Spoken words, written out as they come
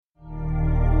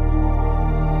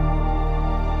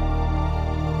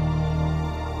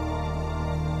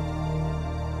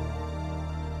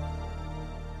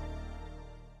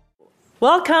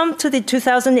Welcome to the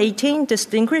 2018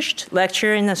 Distinguished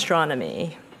Lecture in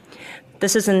Astronomy.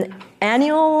 This is an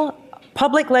annual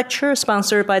public lecture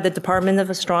sponsored by the Department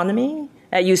of Astronomy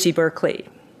at UC Berkeley.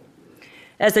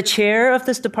 As the chair of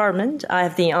this department, I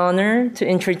have the honor to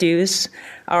introduce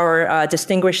our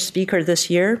distinguished speaker this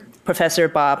year, Professor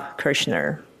Bob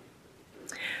Kirschner.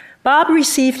 Bob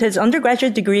received his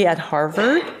undergraduate degree at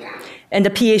Harvard and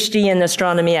a PhD in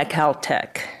astronomy at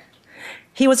Caltech.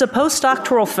 He was a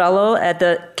postdoctoral fellow at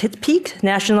the Kitt Peak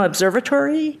National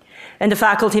Observatory and a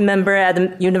faculty member at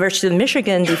the University of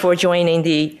Michigan before joining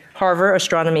the Harvard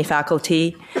Astronomy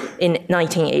faculty in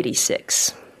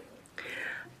 1986.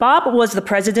 Bob was the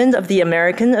president of the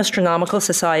American Astronomical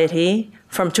Society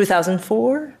from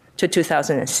 2004 to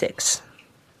 2006.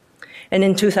 And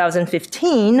in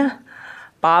 2015,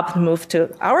 Bob moved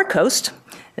to our coast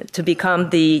to become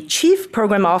the chief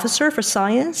program officer for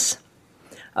science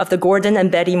of the Gordon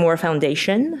and Betty Moore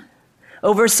Foundation,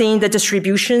 overseeing the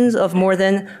distributions of more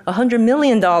than $100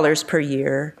 million per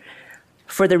year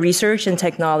for the research and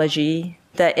technology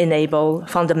that enable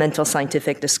fundamental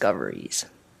scientific discoveries.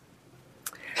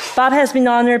 Bob has been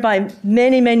honored by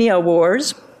many, many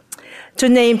awards. To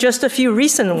name just a few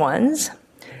recent ones,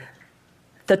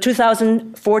 the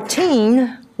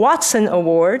 2014 Watson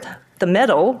Award, the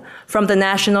medal from the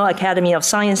National Academy of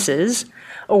Sciences,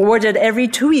 awarded every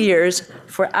 2 years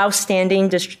for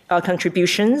outstanding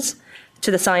contributions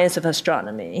to the science of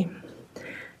astronomy.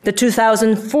 The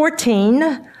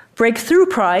 2014 Breakthrough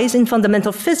Prize in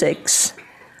Fundamental Physics,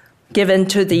 given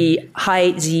to the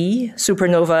High-Z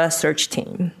Supernova Search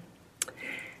Team.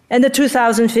 And the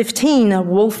 2015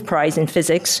 Wolf Prize in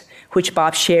Physics, which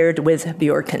Bob shared with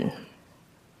Bjorken.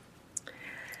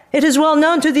 It is well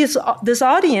known to this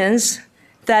audience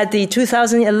that the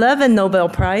 2011 Nobel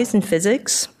Prize in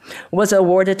Physics was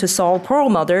awarded to Saul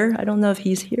Perlmutter. I don't know if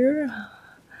he's here.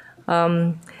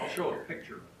 I'll show a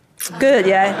picture. Good,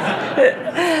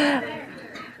 yeah.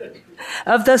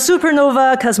 Of the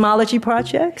Supernova Cosmology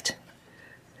Project,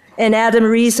 and Adam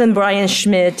Rees and Brian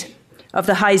Schmidt of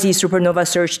the High-Z Supernova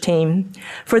Search Team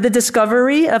for the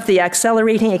discovery of the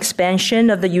accelerating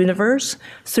expansion of the universe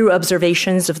through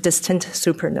observations of distant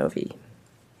supernovae.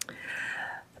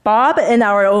 Bob and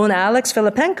our own Alex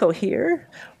Filippenko here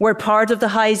were part of the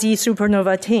High-Z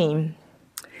Supernova team,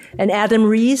 and Adam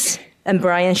Rees and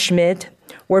Brian Schmidt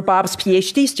were Bob's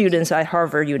PhD students at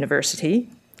Harvard University,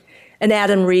 and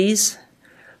Adam Rees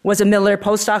was a Miller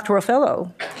postdoctoral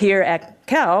fellow here at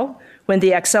Cal when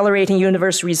the accelerating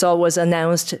universe result was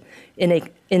announced in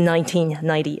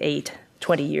 1998,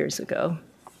 20 years ago.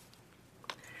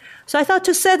 So I thought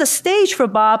to set the stage for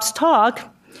Bob's talk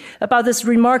about this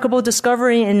remarkable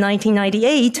discovery in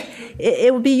 1998,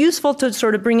 it would be useful to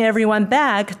sort of bring everyone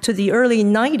back to the early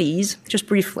 90s, just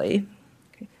briefly.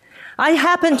 I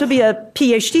happened to be a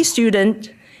PhD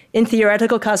student in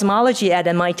theoretical cosmology at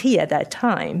MIT at that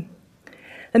time.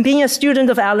 And being a student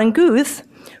of Alan Guth,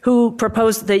 who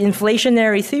proposed the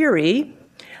inflationary theory,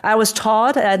 I was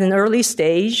taught at an early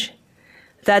stage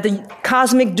that the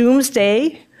cosmic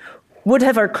doomsday would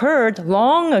have occurred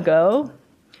long ago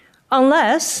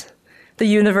unless the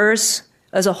universe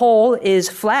as a whole is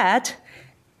flat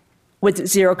with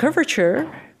zero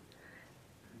curvature,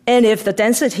 and if the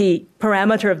density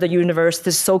parameter of the universe,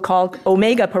 this so-called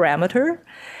omega parameter,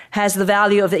 has the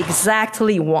value of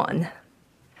exactly 1.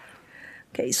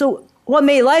 Okay, so what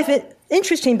made life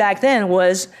interesting back then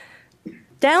was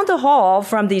down the hall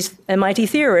from these MIT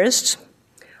theorists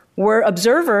were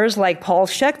observers like Paul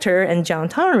Schechter and John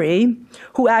Tonry,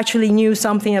 who actually knew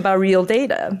something about real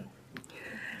data.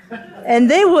 And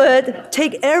they would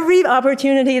take every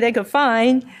opportunity they could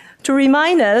find to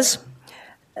remind us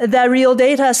that real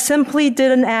data simply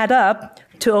didn't add up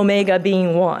to omega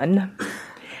being 1.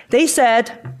 They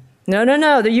said,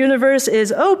 no, the universe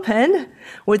is open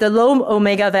with a low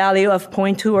omega value of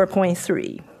 0.2 or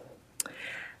 0.3.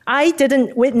 I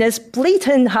didn't witness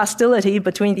blatant hostility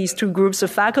between these two groups of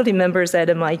faculty members at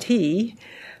MIT,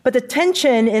 but the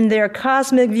tension in their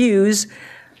cosmic views,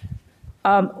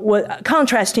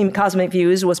 contrasting cosmic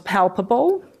views, was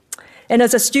palpable. And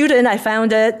as a student, I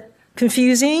found it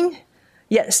confusing,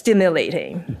 yet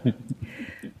stimulating.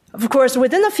 Of course,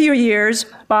 within a few years,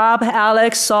 Bob,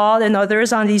 Alex, Saul, and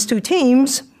others on these two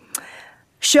teams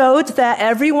showed that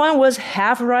everyone was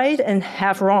half right and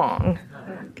half wrong.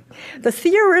 The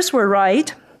theorists were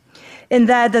right in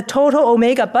that the total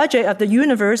omega budget of the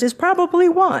universe is probably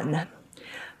 1.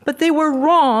 But they were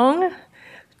wrong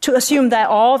to assume that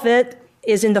all of it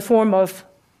is in the form of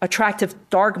attractive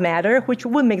dark matter, which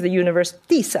would make the universe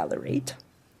decelerate.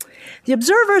 The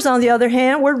observers, on the other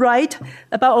hand, were right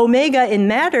about omega in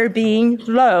matter being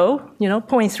low,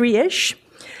 0.3-ish,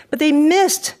 but they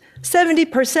missed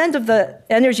 70% of the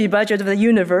energy budget of the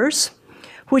universe,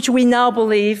 which we now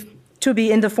believe to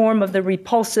be in the form of the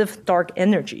repulsive dark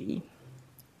energy.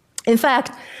 In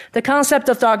fact, the concept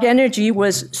of dark energy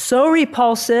was so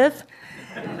repulsive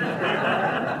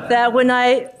that when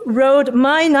I wrote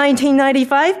my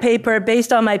 1995 paper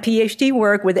based on my PhD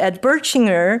work with Ed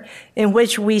Bertschinger, in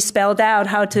which we spelled out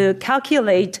how to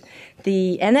calculate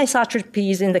the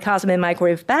anisotropies in the cosmic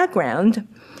microwave background,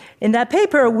 in that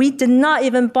paper, we did not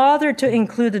even bother to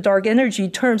include the dark energy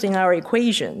terms in our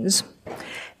equations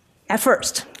at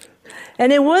first.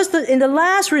 And it was in the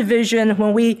last revision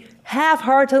when we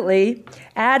half-heartedly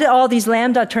added all these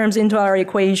lambda terms into our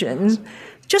equations,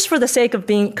 just for the sake of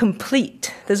being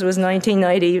complete. This was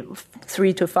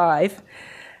 1993 to 5.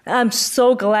 I'm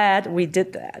so glad we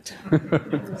did that.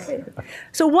 Okay.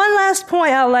 So one last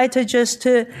point I'd like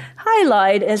to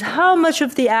highlight is how much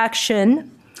of the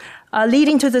action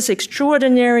leading to this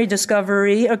extraordinary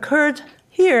discovery occurred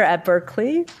here at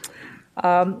Berkeley,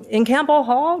 in Campbell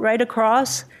Hall, right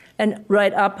across, and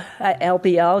right up at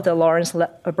LBL, the Lawrence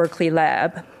Berkeley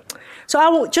Lab. So I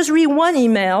will just read one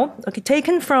email,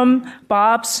 taken from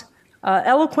Bob's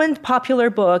eloquent, popular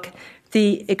book,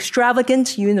 The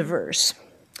Extravagant Universe.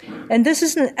 And this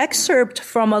is an excerpt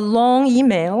from a long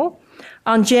email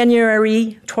on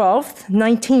January 12th,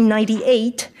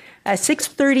 1998, at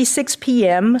 6:36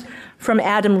 p.m. from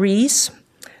Adam Rees,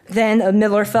 then a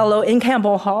Miller Fellow in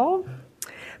Campbell Hall,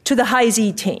 to the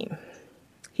High-Z team.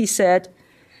 He said,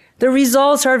 "The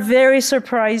results are very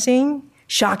surprising,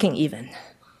 shocking even.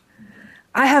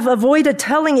 I have avoided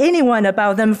telling anyone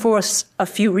about them for a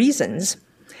few reasons.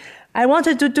 I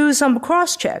wanted to do some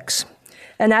cross-checks,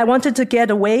 and I wanted to get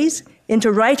a ways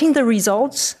into writing the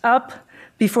results up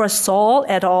before Saul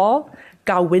et al.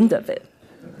 Got wind of it.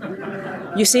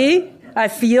 You see, I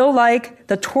feel like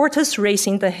the tortoise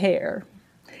racing the hare.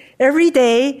 Every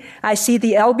day, I see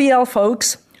the LBL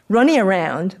folks running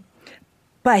around,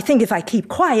 but I think if I keep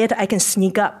quiet, I can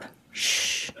sneak up.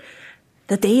 Shh.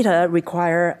 The data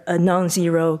require a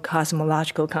non-zero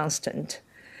cosmological constant.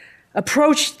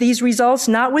 Approach these results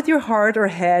not with your heart or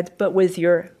head, but with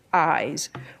your eyes.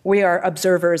 We are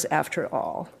observers after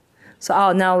all." So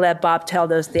I'll now let Bob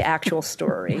tell us the actual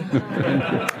story.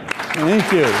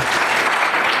 Thank you.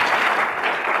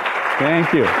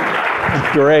 Thank you.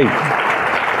 Great.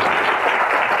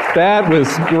 That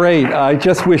was great. I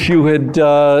just wish you had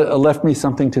left me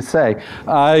something to say.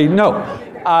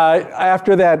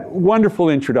 After that wonderful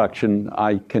introduction,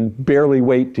 I can barely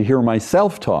wait to hear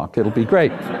myself talk. It'll be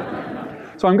great.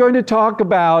 So I'm going to talk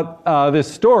about this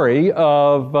story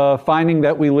of finding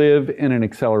that we live in an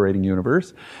accelerating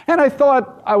universe. And I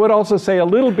thought I would also say a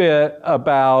little bit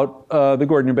about the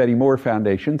Gordon and Betty Moore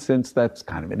Foundation, since that's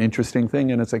kind of an interesting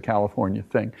thing and it's a California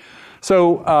thing.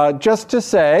 So just to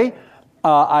say,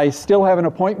 I still have an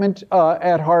appointment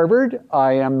at Harvard.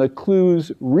 I am the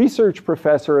Clues Research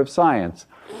Professor of Science.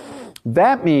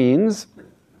 That means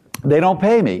they don't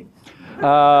pay me.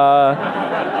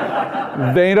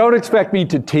 They don't expect me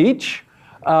to teach,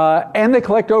 and they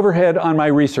collect overhead on my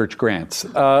research grants.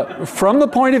 From the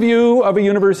point of view of a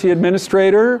university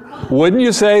administrator, wouldn't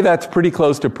you say that's pretty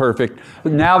close to perfect?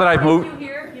 Now that I've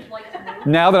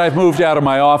moved out of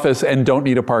my office and don't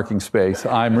need a parking space,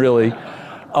 I'm really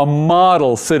a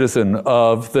model citizen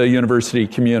of the university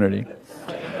community.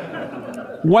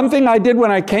 One thing I did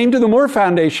when I came to the Moore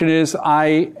Foundation is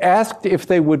I asked if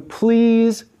they would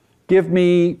please give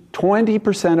me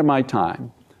 20% of my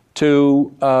time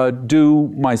to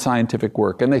do my scientific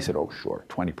work. And they said, "Oh, sure,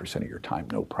 20% of your time,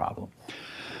 no problem."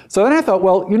 So then I thought,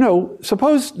 well,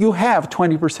 suppose you have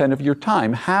 20% of your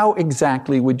time. How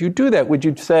exactly would you do that? Would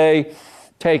you say,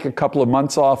 take a couple of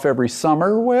months off every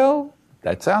summer? Well,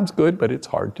 that sounds good, but it's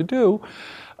hard to do.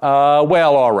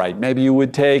 Well, all right, maybe you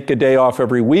would take a day off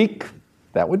every week.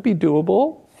 That would be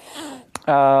doable.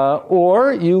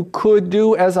 Or you could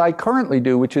do as I currently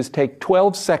do, which is take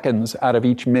 12 seconds out of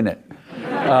each minute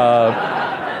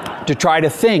to try to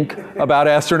think about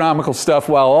astronomical stuff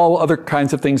while all other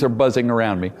kinds of things are buzzing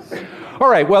around me. All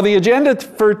right, well, the agenda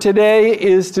for today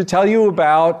is to tell you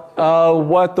about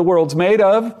what the world's made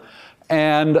of,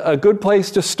 and a good place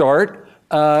to start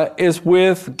is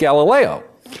with Galileo.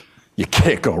 You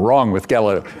can't go wrong with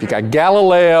Galileo. You got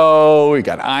Galileo, you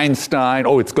got Einstein.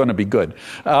 Oh, it's going to be good.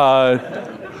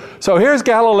 So here's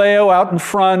Galileo out in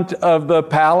front of the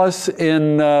palace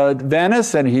in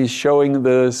Venice, and he's showing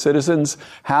the citizens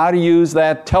how to use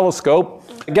that telescope.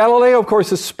 Galileo, of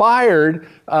course, aspired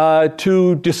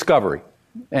to discovery.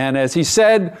 And as he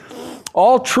said,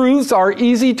 All truths are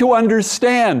easy to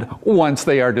understand once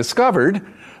they are discovered.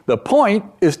 The point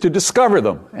is to discover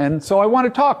them. And so I want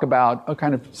to talk about a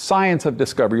kind of science of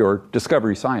discovery, or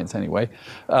discovery science anyway,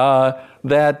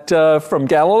 that from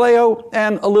Galileo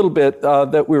and a little bit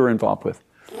that we were involved with.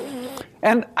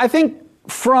 And I think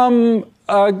from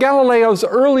Galileo's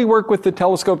early work with the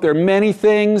telescope, there are many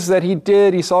things that he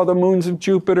did. He saw the moons of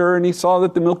Jupiter, and he saw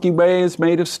that the Milky Way is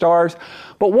made of stars.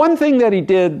 But one thing that he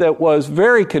did that was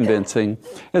very convincing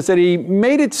is that he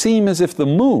made it seem as if the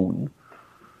moon,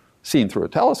 seen through a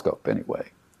telescope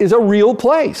anyway, is a real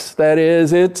place. That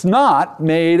is, it's not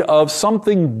made of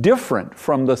something different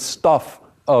from the stuff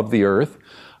of the Earth,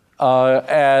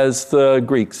 as the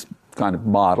Greeks kind of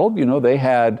modeled. You know, they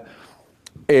had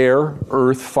air,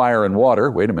 earth, fire, and water.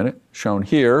 Wait a minute, shown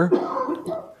here.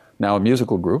 Now a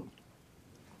musical group.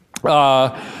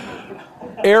 Air,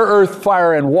 earth,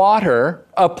 fire, and water,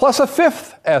 plus a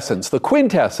fifth essence, the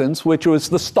quintessence, which was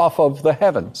the stuff of the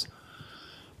heavens.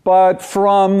 But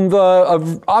from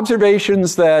the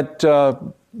observations that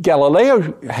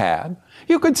Galileo had,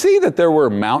 you could see that there were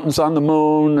mountains on the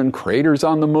moon and craters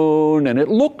on the moon, and it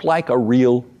looked like a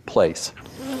real place.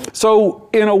 So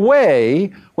in a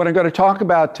way, what I'm going to talk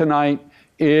about tonight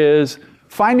is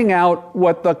finding out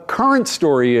what the current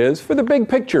story is for the big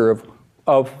picture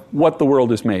of what the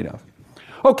world is made of.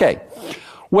 Okay,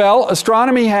 well,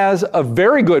 astronomy has a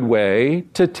very good way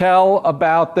to tell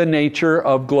about the nature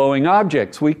of glowing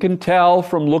objects. We can tell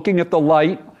from looking at the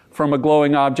light from a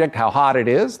glowing object how hot it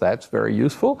is. That's very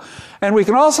useful. And we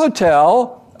can also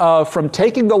tell from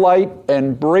taking the light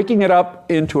and breaking it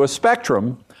up into a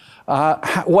spectrum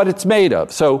what it's made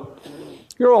of. So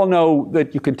you all know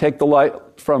that you can take the light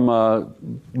from a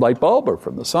light bulb or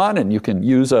from the sun, and you can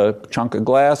use a chunk of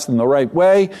glass in the right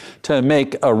way to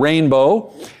make a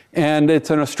rainbow. And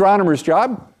it's an astronomer's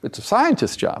job, it's a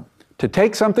scientist's job, to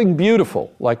take something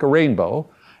beautiful like a rainbow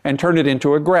and turn it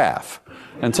into a graph.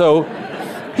 And so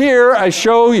here I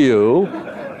show you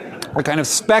a kind of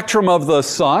spectrum of the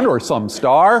sun or some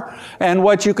star, and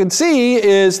what you can see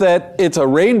is that it's a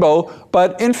rainbow,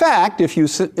 but in fact, if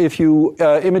you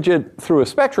image it through a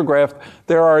spectrograph,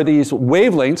 there are these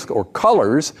wavelengths or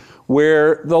colors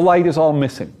where the light is all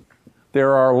missing.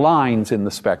 There are lines in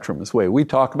the spectrum, is the way we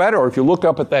talk about it, or if you look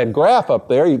up at that graph up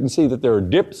there, you can see that there are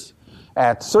dips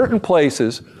at certain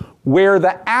places where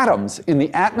the atoms in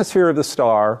the atmosphere of the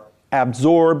star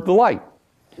absorb the light.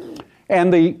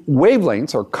 And the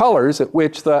wavelengths, or colors, at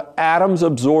which the atoms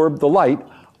absorb the light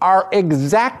are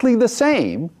exactly the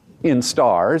same in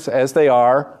stars as they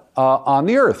are on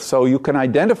the Earth. So you can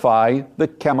identify the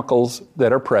chemicals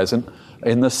that are present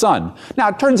in the sun. Now,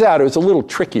 it turns out it was a little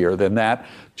trickier than that.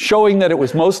 Showing that it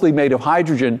was mostly made of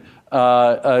hydrogen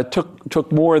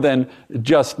took more than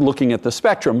just looking at the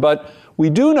spectrum. But we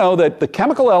do know that the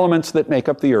chemical elements that make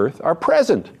up the Earth are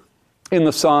present in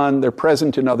the sun, they're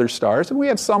present in other stars, and we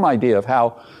have some idea of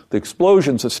how the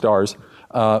explosions of stars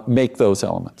make those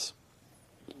elements.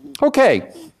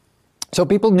 Okay, so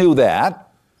people knew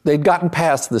that. They'd gotten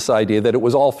past this idea that it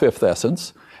was all fifth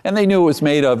essence, and they knew it was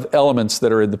made of elements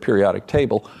that are in the periodic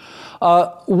table.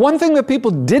 One thing that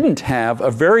people didn't have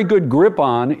a very good grip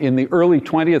on in the early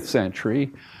 20th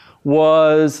century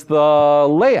was the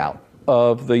layout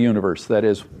of the universe. That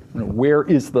is, where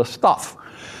is the stuff?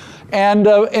 And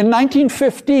in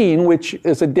 1915, which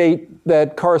is a date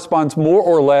that corresponds more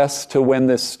or less to when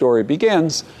this story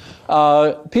begins,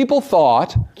 people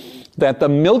thought that the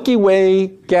Milky Way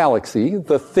galaxy,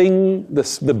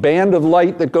 the band of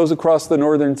light that goes across the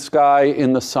northern sky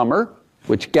in the summer,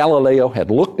 which Galileo had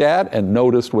looked at and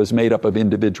noticed was made up of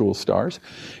individual stars,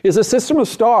 is a system of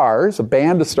stars, a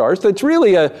band of stars, that's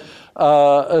really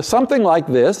something like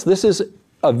this. This is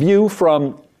a view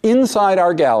from inside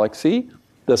our galaxy.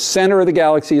 The center of the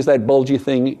galaxy is that bulgy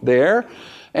thing there,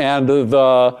 and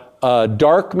the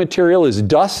dark material is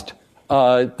dust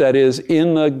that is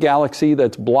in the galaxy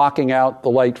that's blocking out the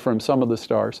light from some of the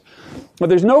stars. But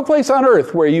there's no place on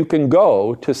Earth where you can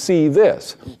go to see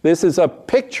this. This is a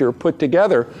picture put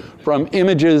together from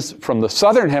images from the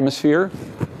southern hemisphere,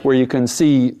 where you can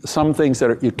see some things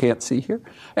that you can't see here,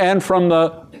 and from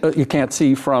you can't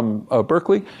see from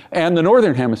Berkeley, and the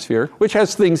northern hemisphere, which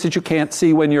has things that you can't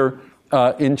see when you're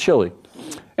in Chile.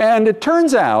 And it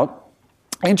turns out,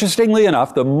 interestingly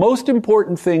enough, the most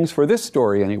important things for this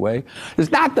story anyway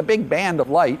is not the big band of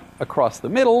light across the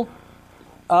middle,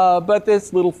 but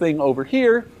this little thing over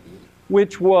here,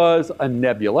 which was a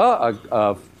nebula,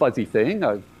 a fuzzy thing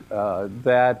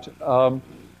that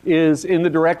is in the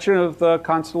direction of the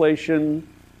constellation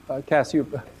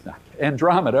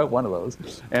Andromeda, one of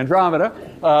those,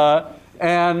 Andromeda.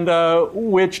 and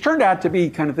which turned out to be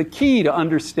kind of the key to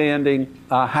understanding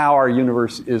how our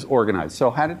universe is organized. So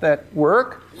how did that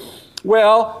work?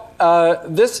 Well,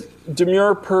 this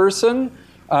demure person,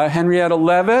 Henrietta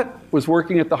Leavitt, was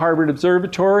working at the Harvard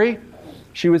Observatory.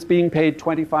 She was being paid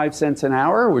 25 cents an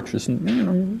hour, which is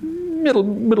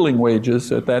middling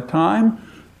wages at that time.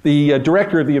 The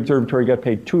director of the observatory got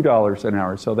paid $2 an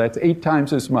hour, so that's 8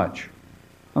 times as much.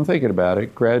 I'm thinking about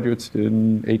it. Graduate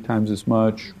student, 8 times as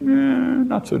much.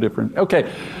 Not so different.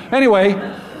 Okay. Anyway,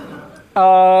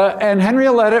 and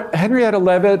Henrietta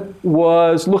Leavitt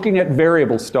was looking at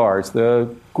variable stars.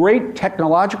 The great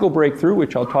technological breakthrough,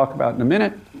 which I'll talk about in a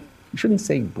minute. You shouldn't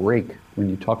say break when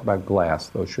you talk about glass,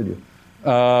 though, should you?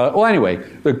 Well, anyway,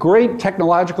 the great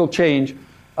technological change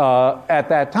at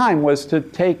that time was to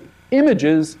take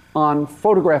images on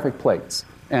photographic plates.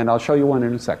 And I'll show you one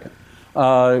in a second.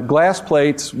 Glass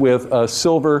plates with a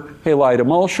silver halide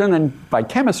emulsion, and by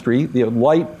chemistry, the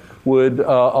light would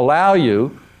allow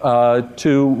you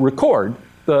to record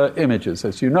the images,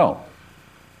 as you know.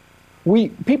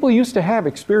 People used to have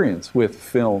experience with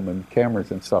film and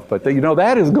cameras and stuff, but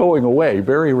that is going away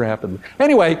very rapidly.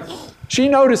 Anyway, she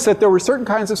noticed that there were certain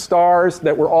kinds of stars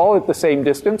that were all at the same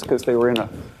distance because they were in a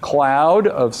cloud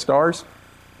of stars.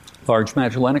 Large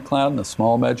Magellanic Cloud and the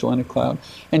Small Magellanic Cloud.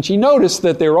 And she noticed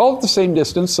that they were all at the same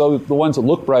distance, so the ones that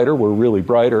looked brighter were really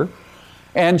brighter.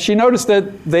 And she noticed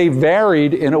that they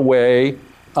varied in a way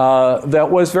that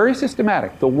was very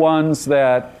systematic. The ones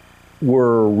that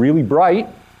were really bright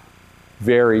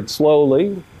varied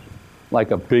slowly, like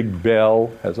a big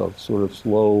bell has a sort of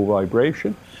slow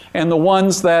vibration. And the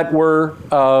ones that were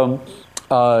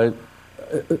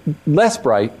less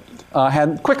bright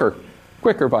had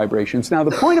quicker vibrations. Now,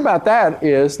 the point about that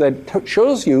is that it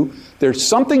shows you there's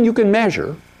something you can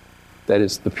measure, that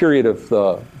is the period of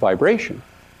the vibration,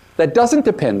 that doesn't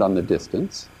depend on the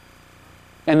distance,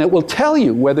 and it will tell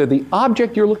you whether the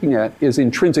object you're looking at is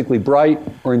intrinsically bright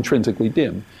or intrinsically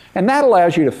dim. And that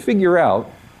allows you to figure out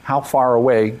how far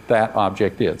away that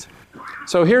object is.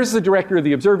 So here's the director of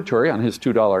the observatory on his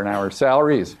 $2 an hour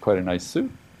salary. He's quite a nice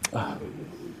suit.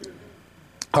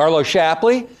 Harlow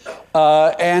Shapley,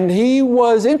 and he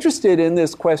was interested in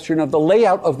this question of the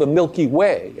layout of the Milky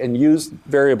Way and used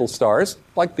variable stars,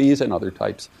 like these and other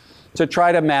types, to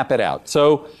try to map it out.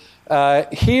 So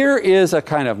here is a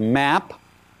kind of map.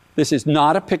 This is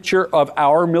not a picture of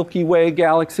our Milky Way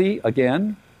galaxy,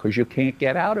 again, because you can't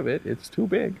get out of it. It's too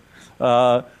big.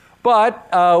 But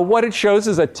what it shows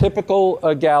is a typical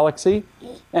galaxy,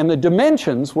 and the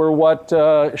dimensions were what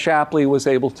Shapley was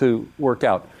able to work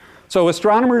out. So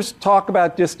astronomers talk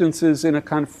about distances in a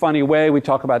kind of funny way. We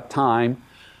talk about time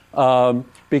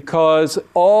because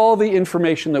all the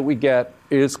information that we get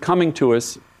is coming to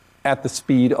us at the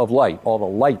speed of light. All the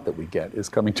light that we get is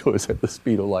coming to us at the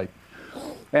speed of light.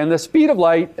 And the speed of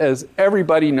light, as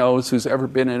everybody knows who's ever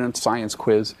been in a science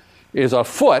quiz, is a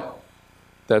foot.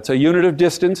 That's a unit of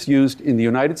distance used in the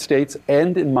United States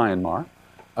and in Myanmar.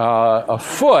 A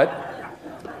foot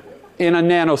in a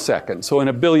nanosecond, so in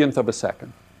a billionth of a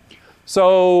second.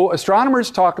 So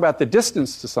astronomers talk about the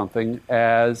distance to something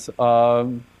as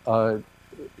in the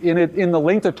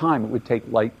length of time it would take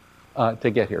light to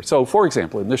get here. So for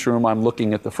example, in this room, I'm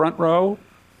looking at the front row.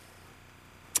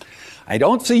 I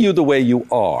don't see you the way you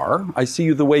are. I see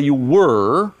you the way you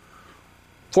were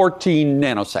 14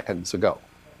 nanoseconds ago.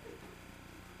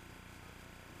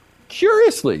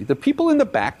 Curiously, the people in the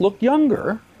back look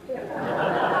younger.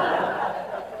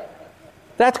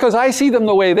 That's because I see them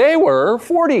the way they were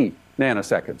 40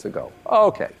 nanoseconds ago.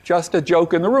 Okay, just a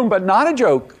joke in the room, but not a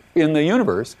joke in the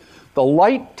universe. The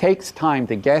light takes time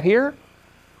to get here.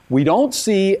 We don't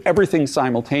see everything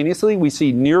simultaneously. We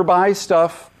see nearby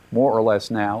stuff, more or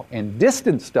less now, and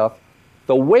distant stuff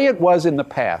the way it was in the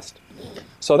past.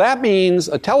 So that means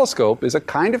a telescope is a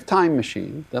kind of time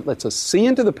machine that lets us see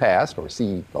into the past, or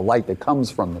see the light that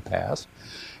comes from the past,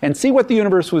 and see what the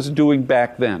universe was doing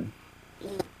back then.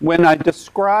 When I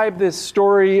describe this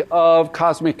story of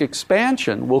cosmic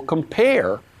expansion, we'll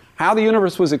compare how the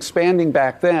universe was expanding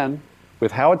back then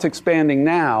with how it's expanding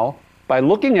now by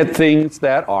looking at things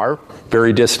that are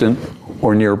very distant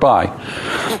or nearby.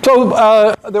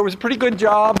 So there was a pretty good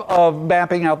job of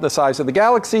mapping out the size of the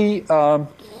galaxy.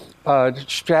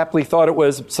 Shapley thought it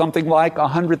was something like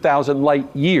 100,000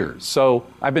 light years. So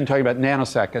I've been talking about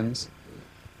nanoseconds.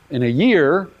 In a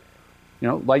year,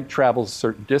 light travels a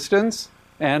certain distance.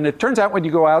 And it turns out when you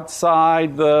go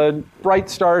outside, the bright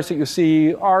stars that you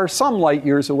see are some light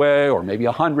years away, or maybe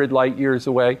 100 light years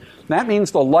away. And that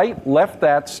means the light left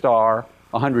that star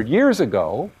 100 years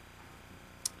ago,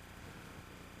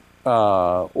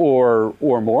 or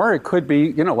more. It could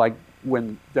be, like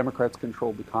when Democrats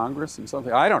controlled the Congress and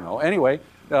something. I don't know. Anyway,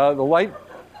 the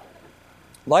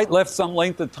light left some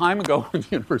length of time ago when the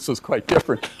universe was quite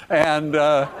different, and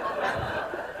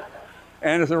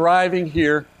is arriving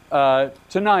here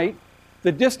tonight.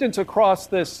 The distance across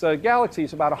this galaxy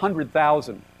is about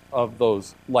 100,000 of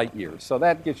those light years. So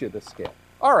that gives you the scale.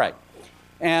 All right.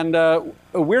 And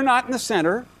we're not in the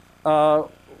center.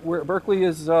 Berkeley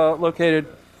is located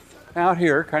out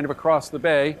here, kind of across the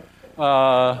bay,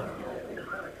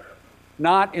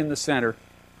 not in the center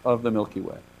of the Milky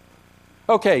Way.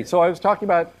 Okay, so I was talking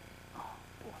about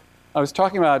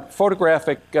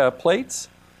photographic plates,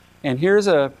 and here's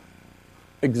a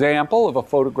example of a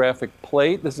photographic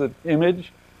plate. This is an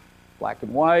image, black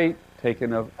and white,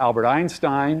 taken of Albert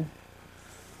Einstein.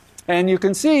 And you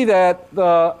can see that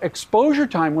the exposure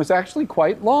time was actually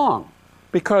quite long,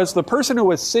 because the person who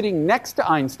was sitting next to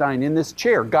Einstein in this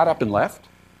chair got up and left.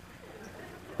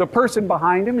 The person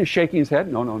behind him is shaking his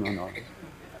head. No.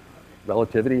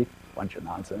 Relativity, bunch of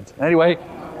nonsense. Anyway,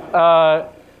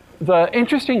 the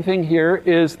interesting thing here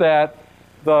is that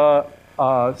the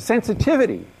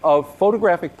sensitivity of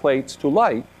photographic plates to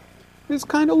light is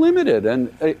kind of limited,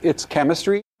 and its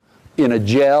chemistry in a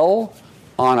gel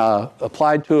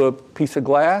applied to a piece of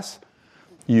glass.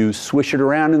 You swish it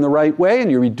around in the right way,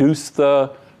 and you reduce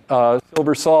the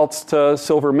silver salts to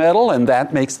silver metal, and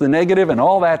that makes the negative, and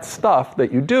all that stuff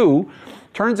that you do.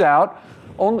 Turns out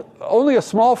only a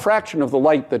small fraction of the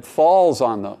light that falls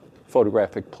on the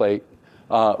photographic plate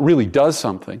really does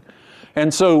something.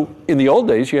 And so in the old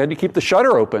days, you had to keep the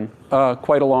shutter open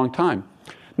quite a long time.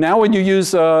 Now when you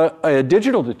use a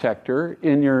digital detector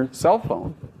in your cell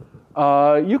phone,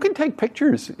 you can take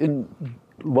pictures in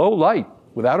low light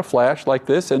without a flash like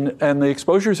this, and the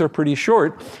exposures are pretty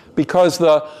short because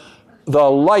the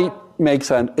light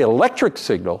makes an electric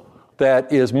signal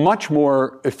that is much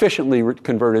more efficiently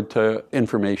converted to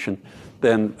information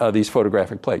than these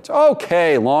photographic plates.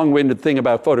 Okay, long-winded thing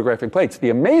about photographic plates.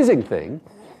 The amazing thing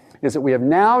is that we have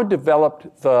now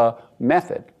developed the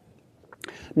method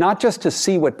not just to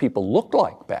see what people looked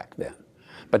like back then,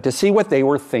 but to see what they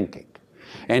were thinking.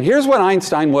 And here's what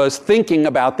Einstein was thinking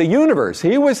about the universe.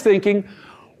 He was thinking,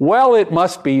 well, it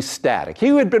must be static. He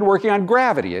had been working on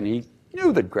gravity, and he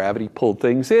knew that gravity pulled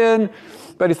things in,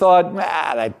 but he thought,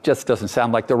 that just doesn't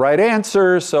sound like the right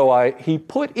answer. So he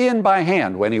put in by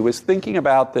hand, when he was thinking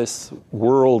about this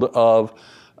world of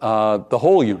the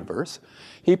whole universe,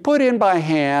 he put in by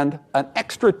hand an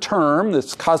extra term,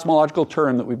 this cosmological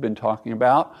term that we've been talking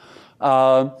about,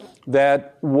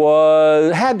 that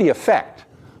had the effect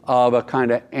of a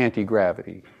kind of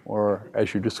anti-gravity, or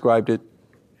as you described it,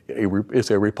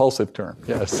 is a repulsive term,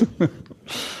 yes.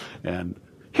 And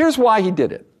here's why he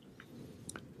did it.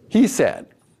 He said,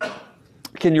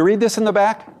 can you read this in the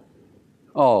back?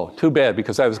 Oh, too bad,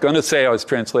 because I was going to say I was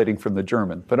translating from the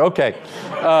German, but okay.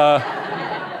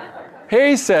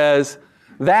 He says,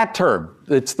 that term,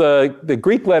 it's the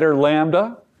Greek letter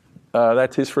lambda,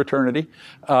 that's his fraternity,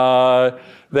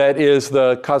 that is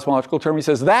the cosmological term. He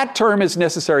says, that term is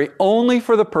necessary only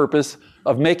for the purpose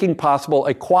of making possible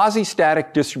a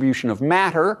quasi-static distribution of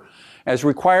matter as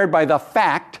required by the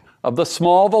fact of the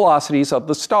small velocities of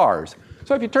the stars.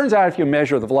 So it turns out if you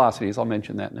measure the velocities, I'll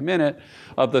mention that in a minute,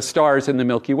 of the stars in the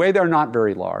Milky Way, they're not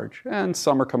very large. And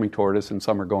some are coming toward us and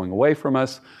some are going away from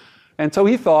us. And so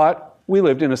he thought we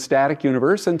lived in a static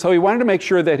universe, and so he wanted to make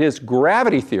sure that his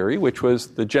gravity theory, which was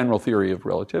the general theory of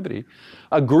relativity,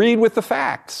 agreed with the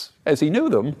facts as he knew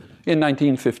them in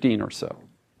 1915 or so.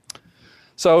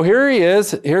 So here he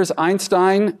is. Here's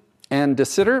Einstein and de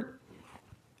Sitter,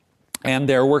 and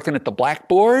they're working at the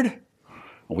blackboard.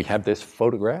 We have this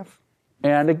photograph.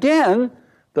 And again,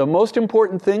 the most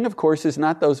important thing, of course, is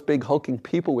not those big hulking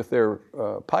people with their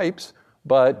pipes,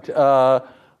 but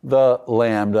the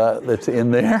lambda that's in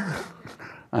there,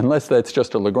 unless that's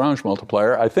just a Lagrange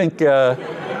multiplier. I think,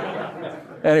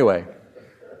 anyway.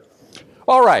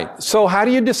 All right, so how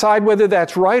do you decide whether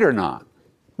that's right or not?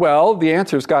 Well, the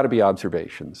answer's got to be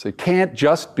observations. It can't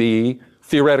just be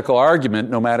theoretical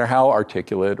argument, no matter how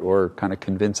articulate or kind of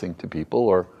convincing to people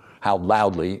or how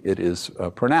loudly it is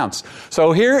pronounced.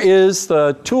 So here is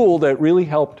the tool that really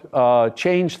helped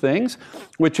change things,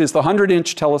 which is the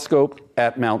 100-inch telescope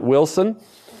at Mount Wilson.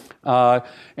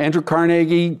 Andrew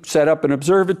Carnegie set up an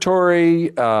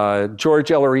observatory.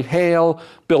 George Ellery Hale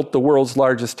built the world's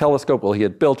largest telescope. Well, he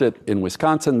had built it in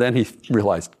Wisconsin. Then he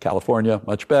realized California,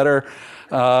 much better.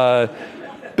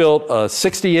 Built a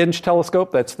 60-inch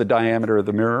telescope. That's the diameter of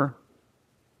the mirror.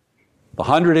 The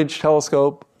 100-inch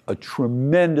telescope, a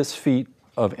tremendous feat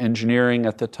of engineering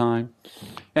at the time.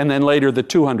 And then later, the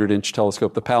 200-inch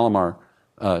telescope, the Palomar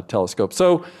telescope.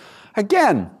 So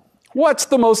again, What's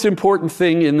the most important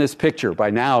thing in this picture? By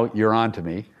now, you're on to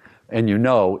me, and you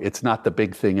know it's not the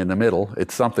big thing in the middle.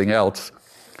 It's something else.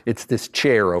 It's this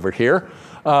chair over here.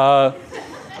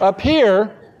 Up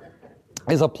here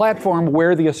is a platform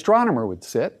where the astronomer would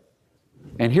sit.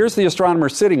 And here's the astronomer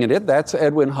sitting in it. That's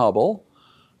Edwin Hubble,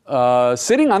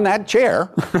 sitting on that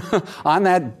chair, on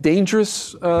that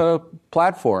dangerous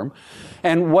platform.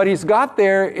 And what he's got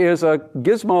there is a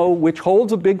gizmo which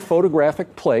holds a big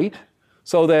photographic plate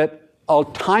so that a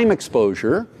time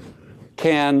exposure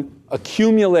can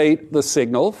accumulate the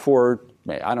signal for,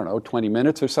 I don't know, 20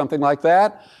 minutes or something like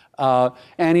that.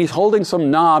 And he's holding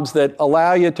some knobs that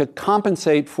allow you to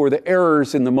compensate for the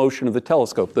errors in the motion of the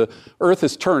telescope. The Earth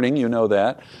is turning, you know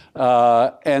that.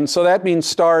 And so that means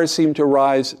stars seem to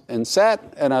rise and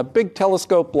set. And a big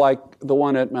telescope like the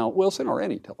one at Mount Wilson, or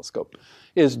any telescope,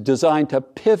 is designed to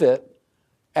pivot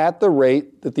at the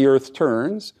rate that the Earth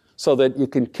turns so that you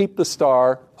can keep the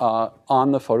star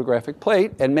on the photographic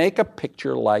plate and make a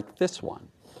picture like this one.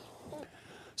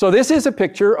 So this is a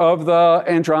picture of the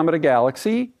Andromeda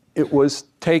Galaxy. It was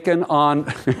taken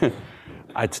on,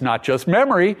 it's not just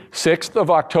memory, 6th of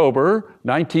October,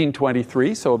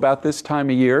 1923, so about this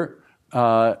time of year,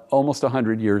 almost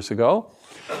 100 years ago.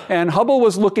 And Hubble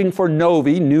was looking for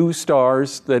novae, new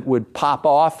stars that would pop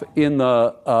off in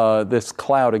this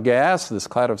cloud of gas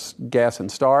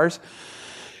and stars.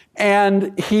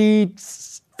 And he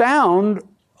found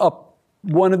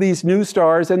one of these new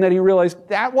stars, and then he realized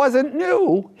that wasn't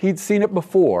new. He'd seen it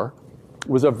before. It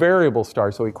was a variable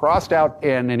star, so he crossed out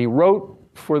N, and he wrote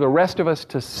for the rest of us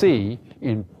to see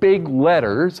in big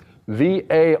letters,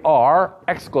 VAR,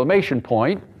 exclamation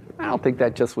point. I don't think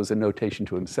that just was a notation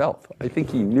to himself. I think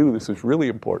he knew this was really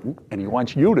important, and he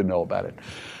wants you to know about it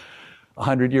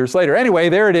 100 years later. Anyway,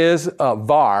 there it is,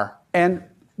 VAR. And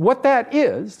what that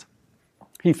is,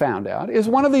 he found out, is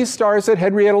one of these stars that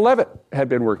Henrietta Leavitt had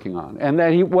been working on. And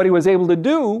that what he was able to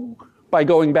do by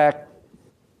going back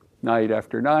night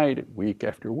after night, week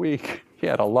after week, he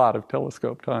had a lot of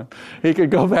telescope time. He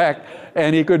could go back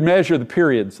and he could measure the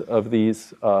periods of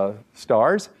these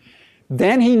stars.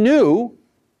 Then he knew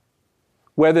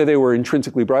whether they were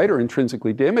intrinsically bright or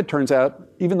intrinsically dim. It turns out,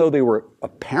 even though they were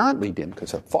apparently dim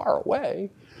because they're far away,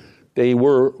 they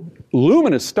were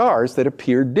luminous stars that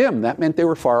appeared dim. That meant they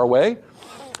were far away.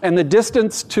 And the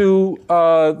distance to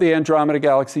the Andromeda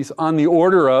Galaxy is on the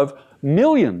order of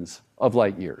millions of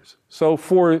light years. So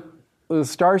for the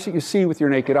stars that you see with your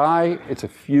naked eye, it's a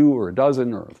few or a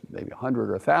dozen or maybe 100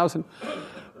 or 1,000.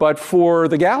 But for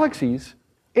the galaxies,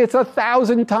 it's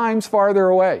 1,000 times farther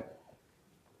away,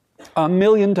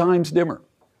 1,000,000 times dimmer.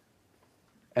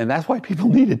 And that's why people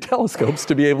needed telescopes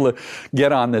to be able to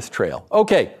get on this trail.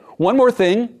 Okay, one more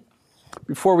thing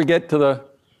before we get to the,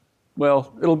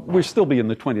 well, we'll still be in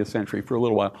the 20th century for a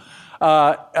little while.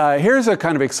 Here's a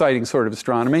kind of exciting sort of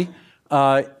astronomy.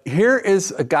 Here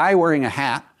is a guy wearing a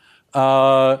hat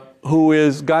who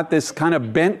has got this kind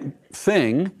of bent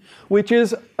thing, which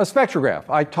is a spectrograph.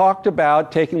 I talked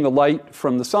about taking the light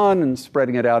from the sun and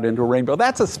spreading it out into a rainbow.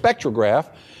 That's a spectrograph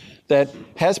that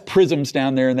has prisms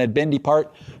down there in that bendy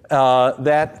part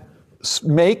that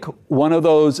make one of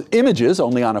those images,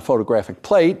 only on a photographic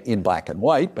plate in black and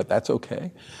white, but that's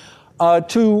okay,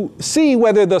 to see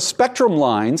whether the spectrum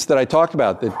lines that I talked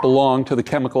about that belong to the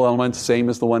chemical elements, same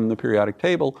as the one in the periodic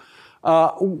table,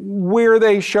 where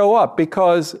they show up.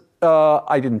 Because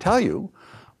I didn't tell you,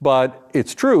 but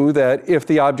it's true that if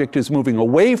the object is moving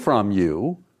away from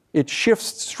you, it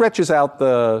stretches out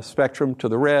the spectrum to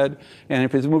the red, and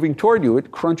if it's moving toward you,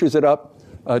 it crunches it up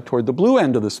toward the blue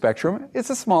end of the spectrum. It's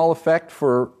a small effect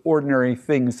for ordinary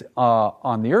things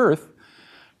on the Earth,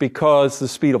 because the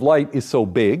speed of light is so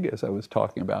big, as I was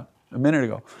talking about a minute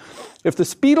ago. If the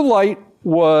speed of light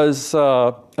was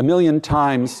 1,000,000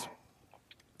 times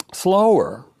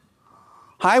slower,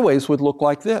 highways would look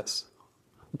like this.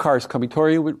 The cars coming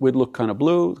toward you would look kind of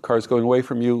blue. The cars going away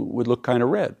from you would look kind of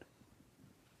red.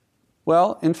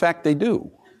 Well, in fact, they do.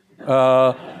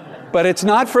 But it's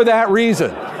not for that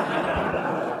reason.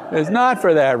 It's not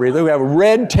for that reason. We have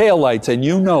red taillights, and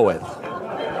you know it.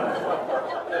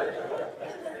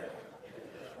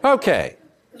 Okay,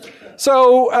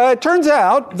 so it turns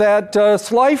out that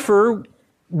Slipher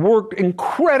worked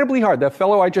incredibly hard. That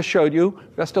fellow I just showed you,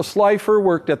 Gustav Slipher,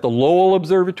 worked at the Lowell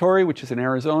Observatory, which is in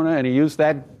Arizona, and he used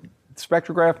that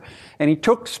spectrograph, and he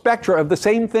took spectra of the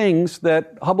same things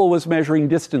that Hubble was measuring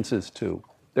distances to.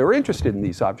 They were interested in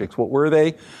these objects. What were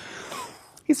they?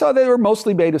 He saw they were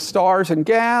mostly made of stars and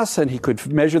gas, and he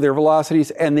could measure their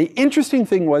velocities. And the interesting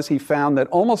thing was he found that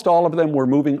almost all of them were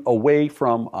moving away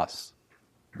from us.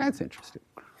 That's interesting.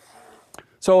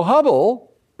 So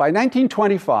Hubble, By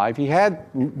 1925, he had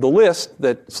the list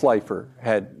that Slipher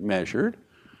had measured,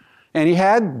 and he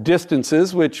had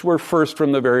distances which were first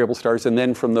from the variable stars and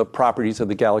then from the properties of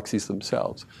the galaxies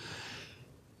themselves.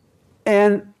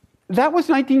 And that was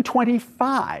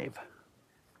 1925.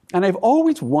 And I've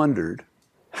always wondered,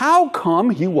 how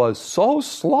come he was so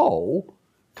slow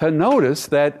to notice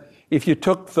that if you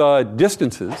took the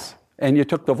distances and you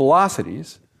took the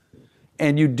velocities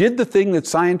and you did the thing that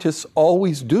scientists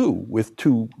always do with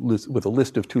a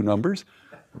list of two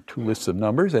lists of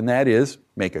numbers, and that is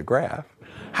make a graph.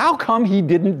 How come he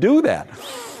didn't do that?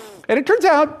 And it turns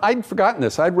out I'd forgotten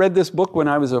this. I'd read this book when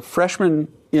I was a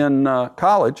freshman in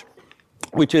college,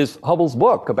 which is Hubble's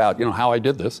book about how I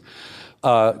did this,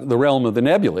 The Realm of the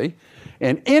Nebulae.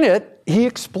 And in it, he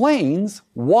explains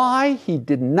why he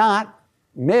did not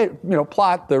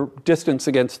plot the distance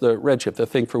against the redshift, the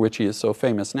thing for which he is so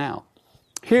famous now.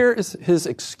 Here is his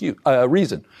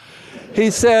reason. He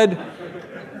said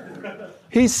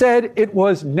it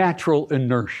was natural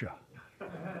inertia.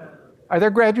 Are there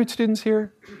graduate students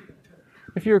here?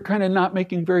 If you're kind of not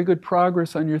making very good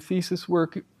progress on your thesis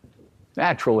work,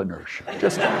 natural inertia.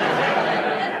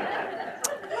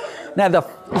 Now, the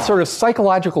sort of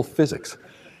psychological physics.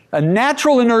 A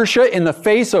natural inertia in the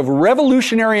face of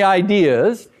revolutionary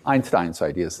ideas, Einstein's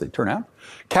ideas they turn out,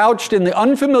 couched in the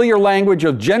unfamiliar language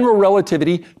of general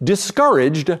relativity,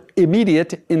 discouraged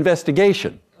immediate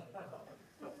investigation.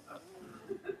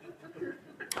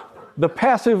 The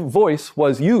passive voice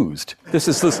was used. This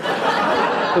is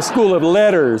the School of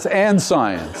Letters and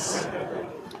Science.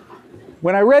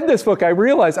 When I read this book, I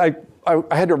realized I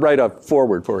had to write a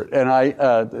foreword for it, and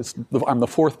I'm the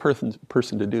fourth person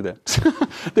to do that.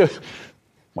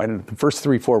 The first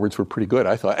three forewords were pretty good,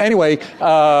 I thought. Anyway,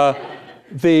 so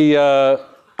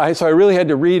I really had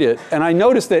to read it, and I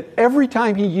noticed that every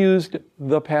time he used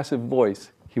the passive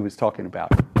voice, he was talking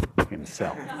about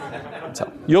himself.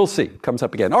 So you'll see, it comes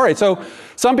up again. All right, so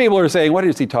some people are saying, what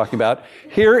is he talking about?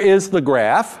 Here is the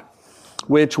graph,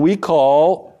 which we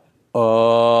call,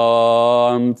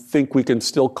 think we can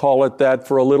still call it that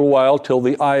for a little while till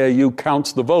the IAU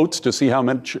counts the votes to see how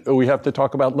much we have to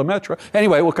talk about Lemaitre.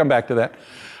 Anyway, we'll come back to that.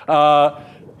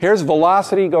 Here's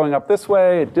velocity going up this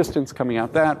way, distance coming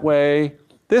out that way.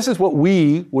 This is what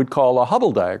we would call a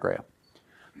Hubble diagram.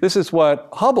 This is what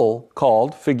Hubble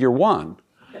called figure 1.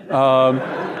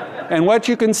 And what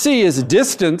you can see is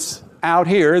distance out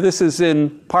here. This is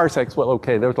in parsecs. Well,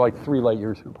 okay, there's like 3 light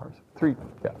years in a parsec.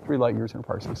 3 light years in a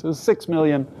parsec. So 6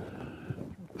 million,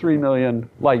 3 million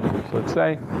light years, let's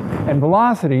say. And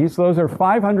velocities, those are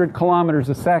 500 kilometers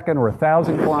a second or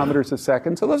 1,000 kilometers a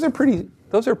second. So those are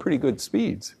pretty good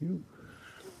speeds.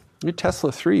 Your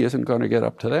Tesla 3 isn't going to get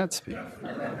up to that speed.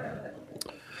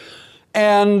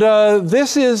 And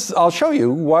this is, I'll show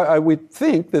you why I would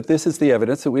think that this is the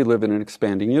evidence that we live in an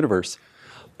expanding universe.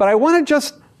 But I want to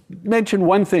just mention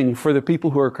one thing for the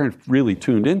people who are kind of really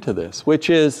tuned into this, which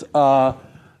is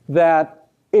that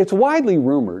it's widely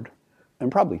rumored,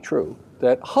 and probably true,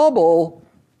 that Hubble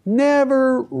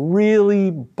never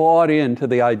really bought into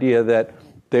the idea that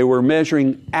they were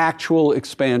measuring actual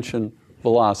expansion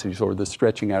velocities or the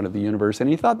stretching out of the universe, and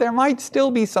he thought there might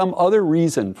still be some other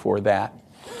reason for that.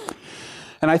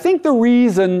 And I think the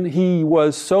reason he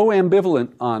was so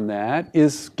ambivalent on that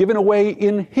is given away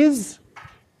in his,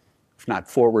 if not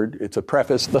forward, it's a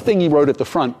preface, the thing he wrote at the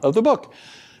front of the book.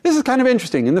 This is kind of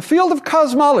interesting. In the field of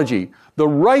cosmology, the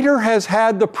writer has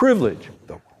had the privilege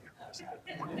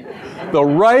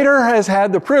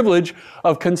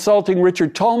of consulting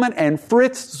Richard Tolman and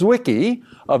Fritz Zwicky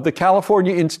of the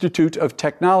California Institute of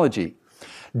Technology.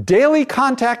 Daily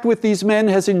contact with these men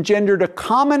has engendered a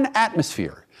common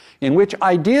atmosphere in which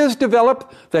ideas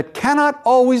develop that cannot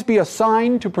always be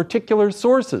assigned to particular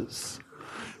sources.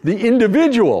 The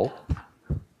individual,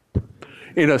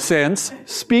 in a sense,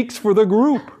 speaks for the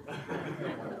group.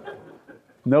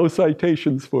 No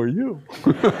citations for you.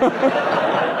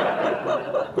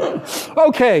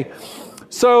 Okay,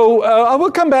 so I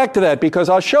will come back to that because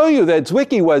I'll show you that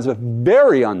Zwicky was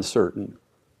very uncertain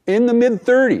in the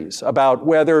mid-30s about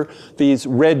whether these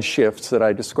red shifts that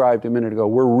I described a minute ago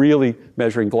were really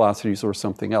measuring velocities or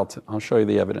something else. I'll show you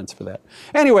the evidence for that.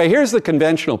 Anyway, here's the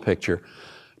conventional picture.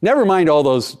 Never mind all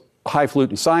those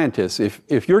highfalutin scientists.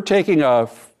 If you're taking a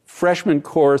freshman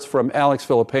course from Alex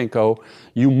Filipenko,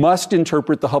 you must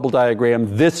interpret the Hubble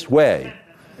diagram this way.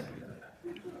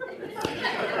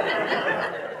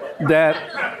 That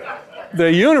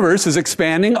the universe is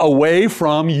expanding away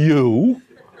from you.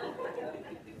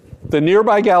 The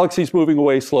nearby galaxies moving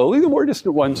away slowly, the more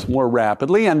distant ones more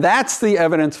rapidly, and that's the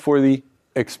evidence for the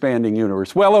expanding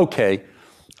universe. Well, okay.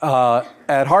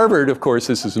 At Harvard, of course,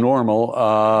 this is normal.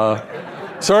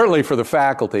 Certainly for the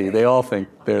faculty, they all think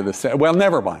they're the same. Well,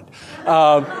 never mind.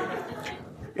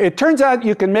 It turns out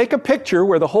you can make a picture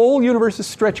where the whole universe is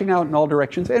stretching out in all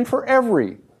directions, and for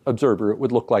every observer it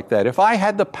would look like that. If I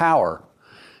had the power,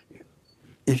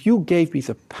 if you gave me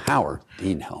the power,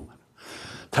 Dean Hellman,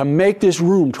 to make this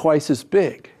room twice as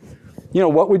big,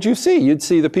 what would you see? You'd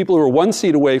see the people who are 1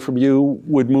 seat away from you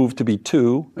would move to be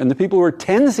 2, and the people who are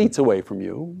 10 seats away from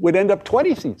you would end up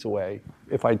 20 seats away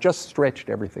if I just stretched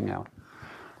everything out.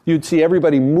 You'd see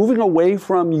everybody moving away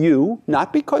from you,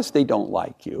 not because they don't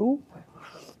like you,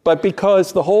 but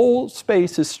because the whole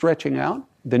space is stretching out.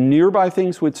 The nearby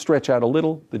things would stretch out a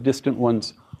little, the distant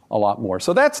ones a lot more.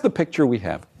 So that's the picture we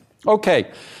have. Okay,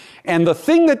 and the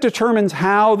thing that determines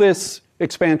how this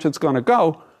expansion is going to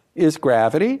go is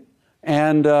gravity.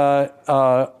 And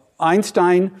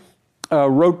Einstein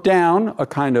wrote down a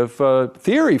kind of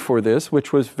theory for this,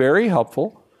 which was very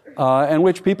helpful, and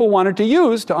which people wanted to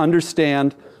use to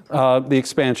understand the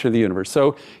expansion of the universe.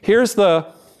 So here's the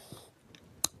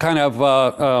kind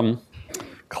of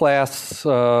class,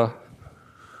 what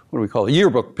do we call it,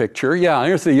 yearbook picture. Yeah,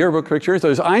 here's the yearbook picture.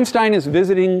 So Einstein is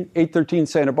visiting 813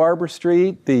 Santa Barbara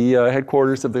Street, the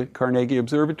headquarters of the Carnegie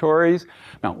Observatories,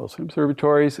 Mount Wilson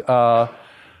Observatories.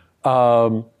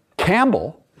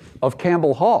 Campbell of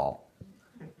Campbell Hall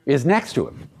is next to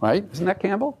him, right? Isn't that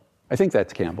Campbell? I think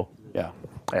that's Campbell. Yeah,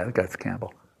 I think that's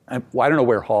Campbell. I don't know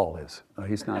where Hall is.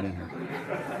 He's not in here.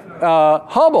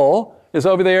 Hubble is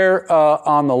over there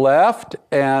on the left,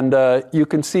 and you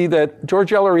can see that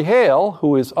George Ellery Hale,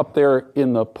 who is up there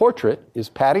in the portrait, is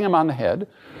patting him on the head.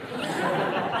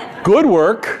 Good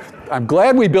work. I'm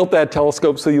glad we built that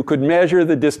telescope so you could measure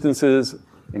the distances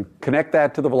and connect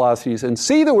that to the velocities and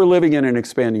see that we're living in an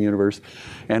expanding universe.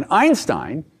 And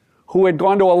Einstein, who had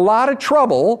gone to a lot of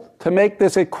trouble to make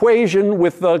this equation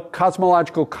with the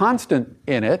cosmological constant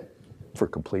in it, for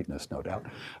completeness, no doubt,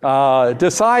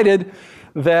 decided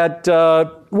that,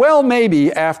 well,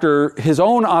 maybe after his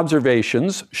own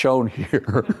observations, shown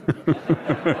here,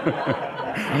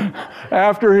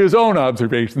 after his own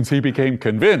observations, he became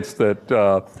convinced that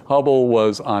Hubble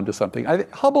was onto something.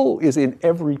 Hubble is in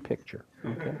every picture,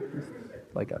 okay?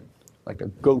 Like a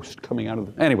ghost coming out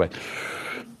of the... Anyway.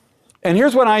 And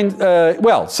here's what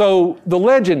so the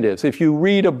legend is, if you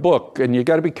read a book, and you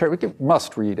got to be careful, you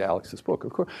must read Alex's book,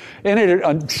 of course, and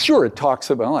I'm sure it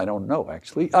talks about, well, I don't know,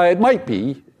 actually. It might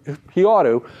be, he ought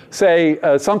to, say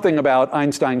something about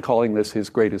Einstein calling this his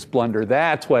greatest blunder.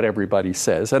 That's what everybody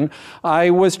says. And I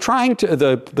was trying to,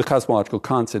 the cosmological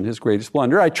constant, his greatest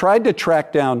blunder, I tried to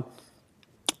track down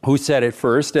who said it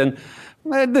first, and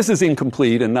this is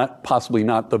incomplete and possibly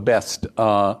not the best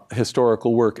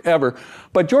historical work ever.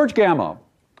 But George Gamow,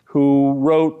 who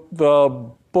wrote the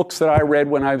books that I read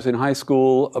when I was in high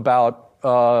school about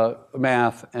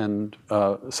math and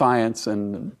science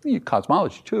and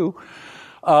cosmology too,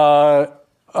 wrote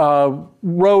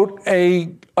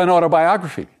an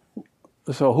autobiography.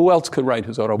 So who else could write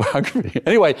his autobiography?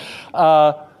 Anyway,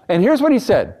 and here's what he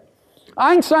said.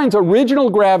 Einstein's original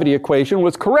gravity equation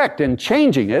was correct, and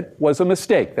changing it was a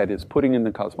mistake, that is, putting in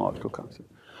the cosmological constant.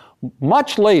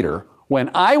 Much later, when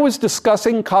I was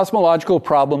discussing cosmological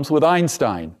problems with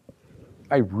Einstein,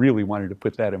 I really wanted to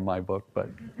put that in my book, but,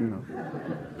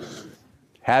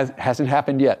 hasn't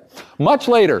happened yet. Much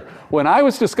later, when I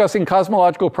was discussing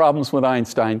cosmological problems with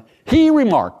Einstein, he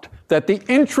remarked that the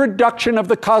introduction of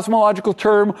the cosmological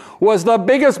term was the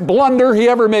biggest blunder he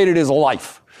ever made in his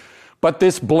life. But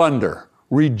this blunder,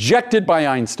 rejected by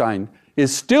Einstein,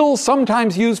 is still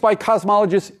sometimes used by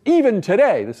cosmologists even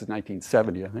today. This is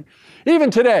 1970, I think.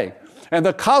 Even today. And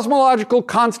the cosmological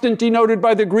constant denoted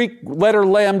by the Greek letter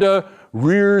lambda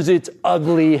rears its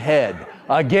ugly head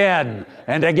again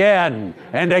and again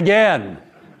and again.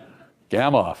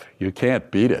 Gamow, you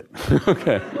can't beat it.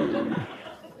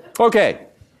 Okay.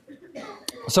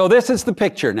 So this is the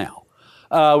picture now.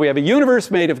 We have a universe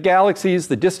made of galaxies.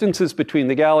 The distances between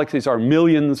the galaxies are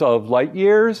millions of light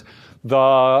years.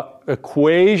 The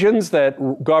equations that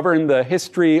govern the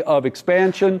history of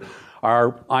expansion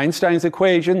are Einstein's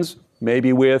equations,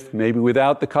 maybe with, maybe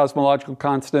without the cosmological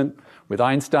constant. With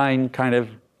Einstein kind of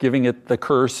giving it the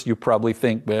curse, you probably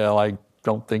think, well, I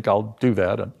don't think I'll do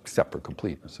that, except for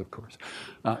completeness, of course.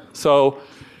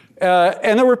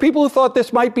 And there were people who thought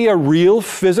this might be a real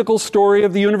physical story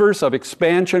of the universe, of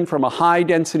expansion from a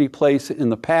high-density place in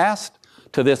the past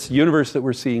to this universe that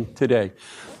we're seeing today.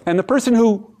 And the person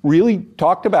who really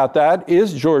talked about that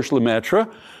is Georges Lemaitre.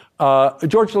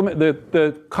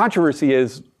 The controversy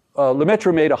is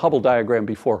Lemaitre made a Hubble diagram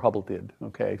before Hubble did.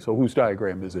 Okay, so whose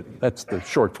diagram is it? That's the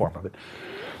short form of it.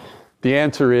 The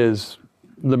answer is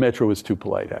Lemaitre was too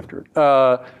polite after it.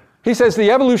 He says the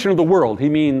evolution of the world, he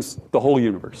means the whole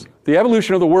universe. The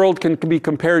evolution of the world can be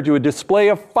compared to a display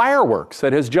of fireworks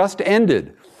that has just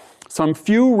ended. Some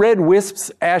few red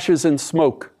wisps, ashes, and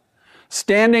smoke,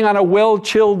 standing on a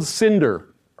well-chilled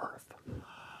cinder, Earth.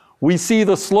 We see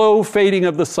the slow fading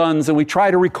of the suns, and we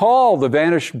try to recall the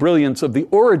vanished brilliance of the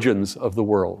origins of the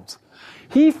worlds.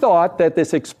 He thought that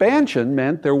this expansion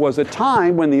meant there was a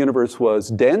time when the universe was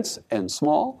dense and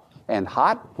small and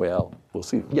hot. Well, we'll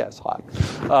see. Yes, hot.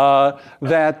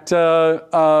 That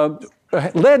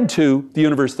led to the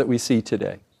universe that we see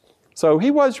today. So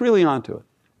he was really onto it.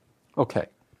 Okay.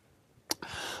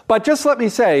 But just let me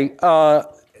say,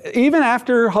 even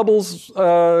after Hubble's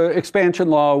expansion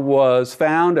law was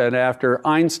found and after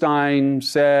Einstein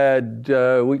said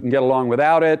we can get along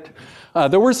without it,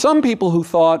 there were some people who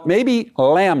thought maybe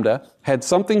lambda had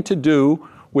something to do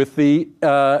with the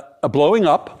blowing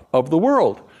up of the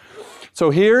world. So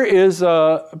here is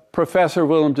Professor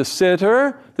Willem de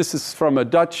Sitter. This is from a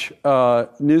Dutch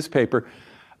newspaper.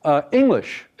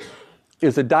 English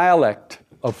is a dialect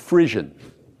of Frisian.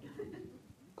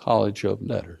 College of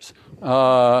Letters.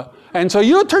 And so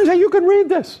it turns out you can read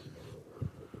this.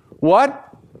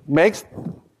 What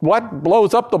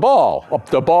blows up the ball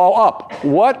up?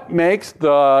 What makes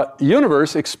the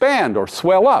universe expand or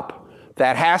swell up?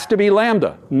 That has to be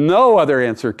lambda. No other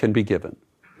answer can be given.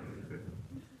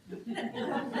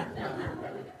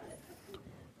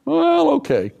 Well,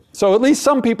 okay. So at least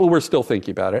some people were still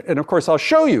thinking about it. And of course, I'll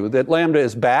show you that lambda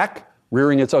is back,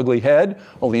 rearing its ugly head,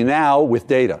 only now with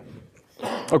data.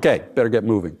 Okay, better get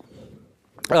moving.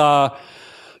 So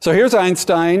here's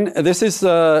Einstein. This is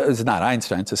it's not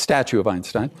Einstein, it's a statue of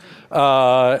Einstein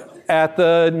at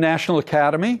the National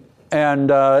Academy.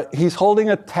 And he's holding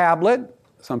a tablet.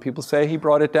 Some people say he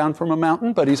brought it down from a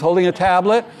mountain, but he's holding a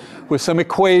tablet with some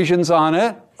equations on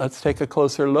it. Let's take a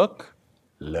closer look.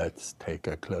 There's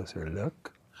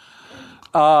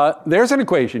an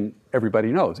equation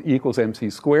everybody knows. E equals mc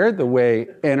squared, the way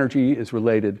energy is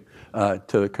related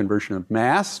to the conversion of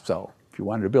mass. So if you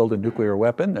wanted to build a nuclear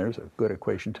weapon, there's a good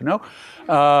equation to know.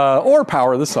 Or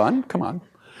power the sun, come on.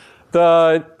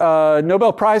 The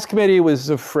Nobel Prize Committee was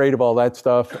afraid of all that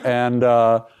stuff, and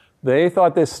they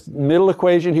thought this middle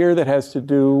equation here that has to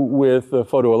do with the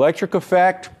photoelectric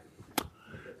effect,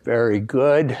 very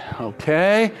good,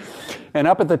 okay. And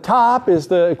up at the top is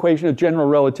the equation of general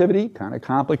relativity, kind of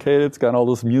complicated, it's got all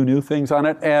those mu-nu things on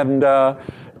it, and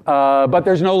but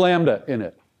there's no lambda in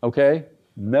it, okay?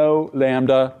 No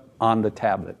lambda on the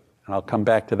tablet. And I'll come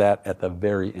back to that at the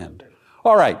very end.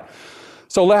 All right,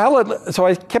 so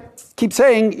I keep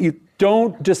saying you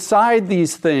don't decide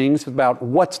these things about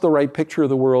what's the right picture of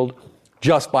the world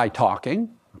just by talking,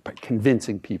 by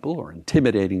convincing people or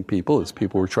intimidating people, as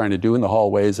people were trying to do in the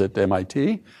hallways at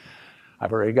MIT.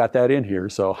 I've already got that in here,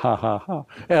 so ha ha ha.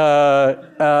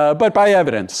 But by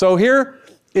evidence. So here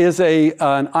is an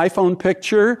iPhone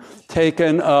picture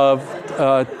taken of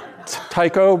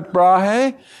Tycho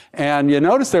Brahe, and you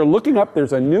notice they're looking up.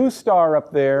 There's a new star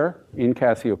up there in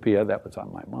Cassiopeia. That was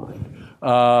on my mind.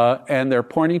 And they're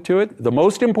pointing to it. The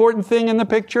most important thing in the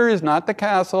picture is not the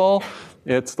castle.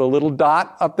 It's the little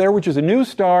dot up there, which is a new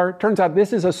star. Turns out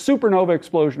this is a supernova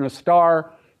explosion, a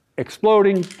star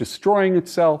exploding, destroying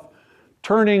itself,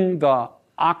 turning the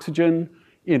oxygen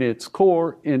in its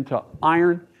core into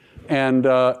iron, and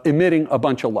emitting a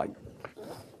bunch of light.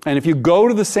 And if you go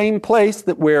to the same place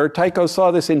where Tycho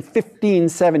saw this in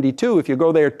 1572, if you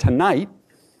go there tonight,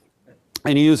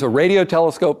 and you use a radio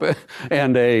telescope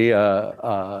and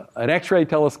an X-ray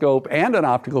telescope and an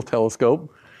optical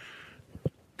telescope,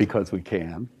 because we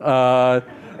can,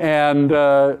 and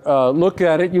look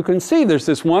at it, you can see there's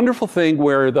this wonderful thing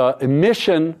where the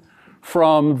emission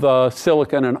from the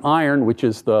silicon and iron, which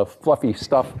is the fluffy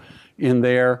stuff in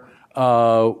there,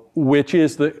 which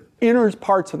is the inner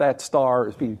parts of that star,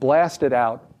 is being blasted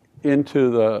out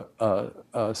into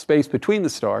the space between the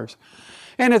stars.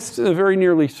 And it's a very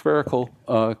nearly spherical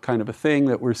kind of a thing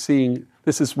that we're seeing.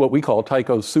 This is what we call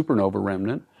Tycho's supernova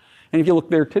remnant. And if you look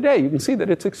there today, you can see that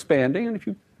it's expanding. And if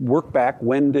you work back,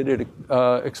 when did it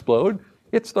explode?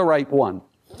 It's the right one.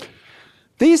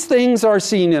 These things are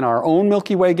seen in our own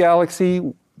Milky Way galaxy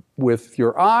with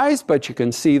your eyes, but you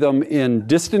can see them in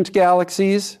distant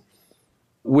galaxies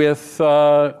with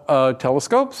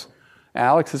telescopes.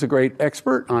 Alex is a great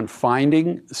expert on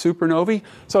finding supernovae.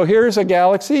 So here's a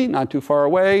galaxy not too far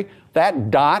away. That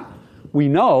dot we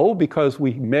know because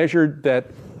we measured that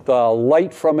the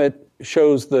light from it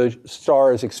shows the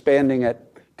star is expanding at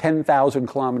 10,000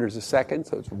 kilometers a second,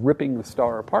 so it's ripping the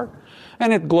star apart.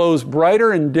 And it glows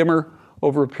brighter and dimmer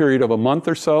over a period of a month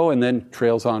or so, and then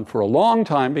trails on for a long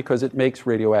time because it makes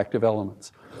radioactive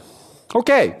elements.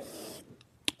 Okay,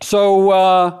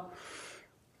 so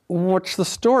what's the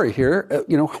story here?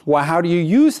 How do you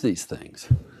use these things?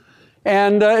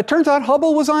 And it turns out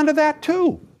Hubble was onto that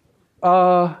too.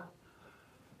 I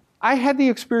had the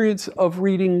experience of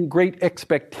reading Great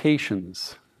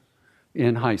Expectations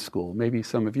in high school. Maybe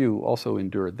some of you also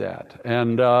endured that.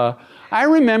 And I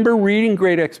remember reading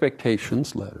Great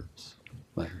Expectations, letters.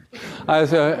 I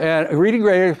was reading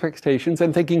Great Expectations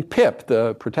and thinking Pip,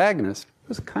 the protagonist,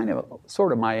 was kind of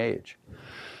sort of my age.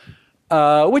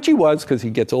 Which he was, because he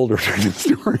gets older during the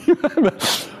story.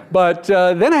 But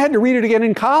then I had to read it again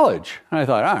in college. And I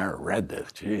thought, I read this.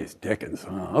 Jeez, Dickens.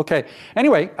 Okay.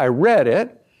 Anyway, I read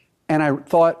it, and I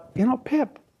thought,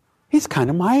 Pip, he's kind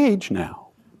of my age now.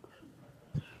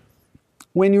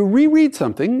 When you reread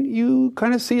something, you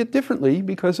kind of see it differently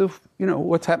because of,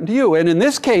 what's happened to you. And in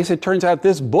this case, it turns out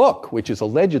this book, which is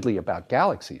allegedly about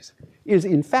galaxies, is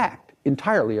in fact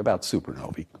entirely about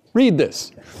supernovae. Read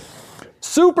this.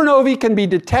 Supernovae can be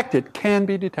detected.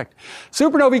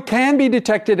 Supernovae can be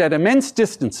detected at immense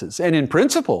distances, and in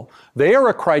principle, they are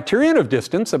a criterion of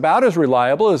distance about as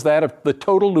reliable as that of the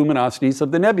total luminosities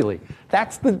of the nebulae.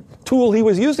 That's the tool he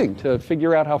was using to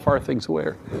figure out how far things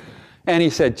were. And he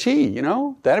said, gee,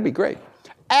 that'd be great.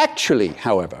 Actually,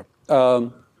 however,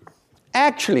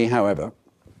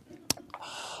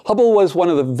 Hubble was one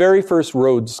of the very first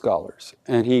Rhodes Scholars,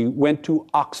 and he went to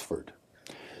Oxford.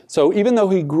 So even though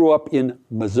he grew up in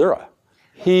Missouri,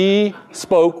 he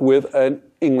spoke with an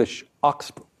English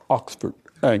Oxford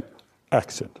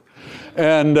accent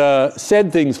and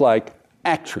said things like,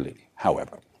 actually,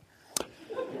 however,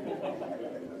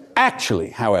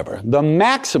 the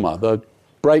maxima, the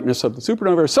brightness of the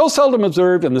supernova, are so seldom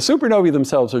observed, and the supernovae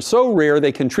themselves are so rare,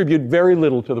 they contribute very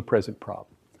little to the present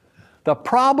problem. The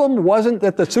problem wasn't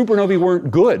that the supernovae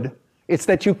weren't good, it's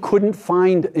that you couldn't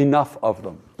find enough of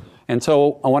them. And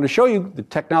so I want to show you the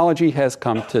technology has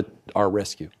come to our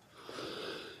rescue.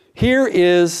 Here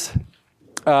is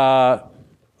Bev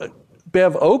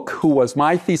Oak, who was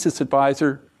my thesis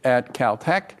advisor at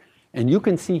Caltech. And you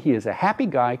can see he is a happy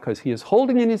guy because he is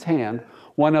holding in his hand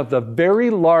one of the very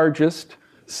largest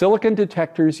silicon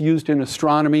detectors used in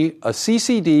astronomy, a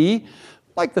CCD,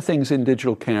 like the things in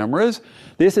digital cameras.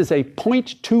 This is a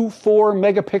 0.24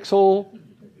 megapixel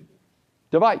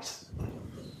device.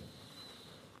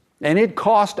 And it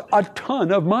cost a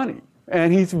ton of money.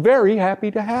 And he's very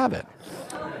happy to have it.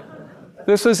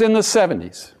 This was in the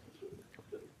 70s.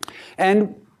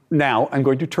 And now I'm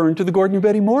going to turn to the Gordon and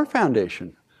Betty Moore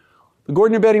Foundation. The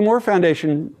Gordon and Betty Moore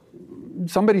Foundation,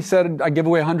 somebody said I give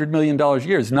away $100 million a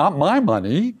year. It's not my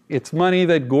money. It's money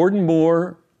that Gordon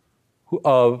Moore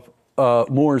of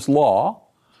Moore's Law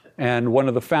and one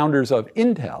of the founders of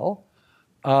Intel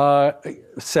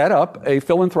set up a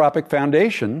philanthropic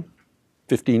foundation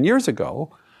 15 years ago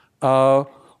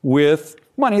with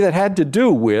money that had to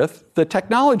do with the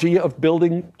technology of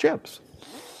building chips.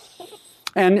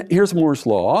 And here's Moore's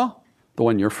Law, the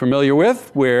one you're familiar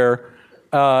with, where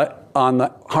on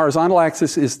the horizontal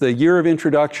axis is the year of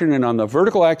introduction, and on the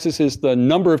vertical axis is the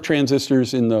number of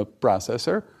transistors in the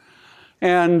processor.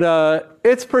 And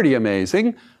it's pretty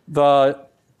amazing. The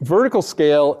vertical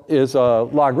scale is a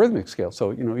logarithmic scale,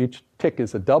 so each tick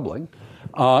is a doubling.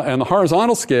 And the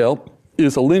horizontal scale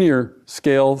is a linear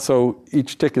scale, so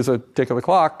each tick is a tick of the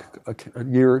clock,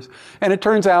 years. And it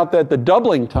turns out that the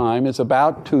doubling time is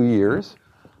about 2 years,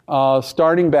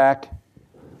 starting back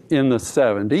in the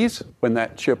 70s when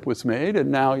that chip was made,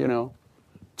 and now,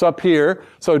 it's up here.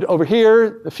 So over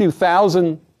here, a few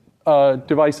thousand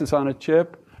devices on a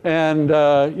chip, and,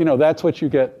 that's what you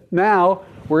get now,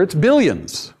 where it's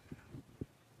billions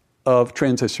of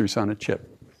transistors on a chip.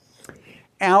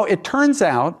 Now, it turns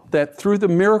out that through the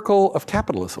miracle of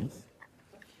capitalism,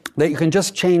 that you can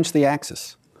just change the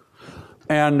axis.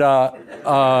 And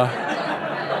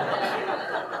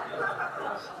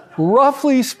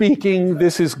roughly speaking,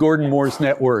 this is Gordon Moore's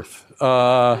net worth.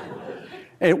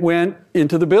 It went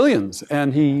into the billions,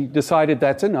 and he decided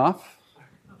that's enough.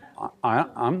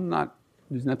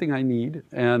 There's nothing I need.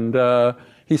 And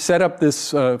he set up this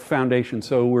foundation.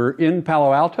 So we're in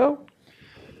Palo Alto.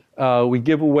 We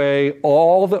give away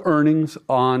all the earnings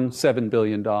on $7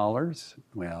 billion.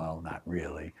 Well, not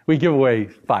really. We give away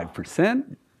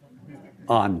 5%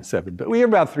 on $7 billion. We have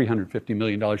about $350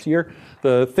 million a year.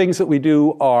 The things that we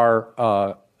do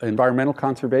are environmental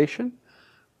conservation.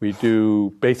 We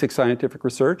do basic scientific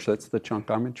research. That's the chunk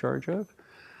I'm in charge of.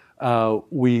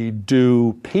 We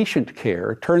do patient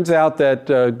care. It turns out that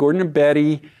Gordon and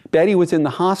Betty was in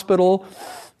the hospital,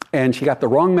 and she got the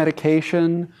wrong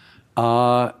medication.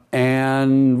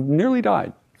 and nearly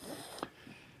died.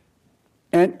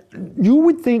 And you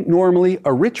would think normally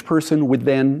a rich person would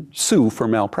then sue for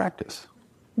malpractice.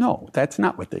 No, that's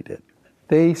not what they did.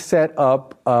 They set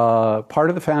up part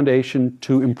of the foundation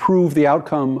to improve the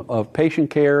outcome of patient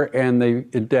care, and they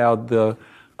endowed the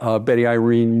Betty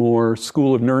Irene Moore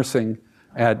School of Nursing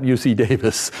at UC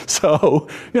Davis. So,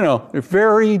 they're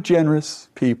very generous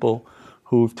people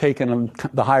who've taken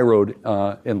the high road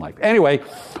in life. Anyway,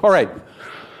 all right.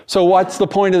 So what's the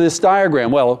point of this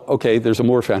diagram? Well, okay, there's a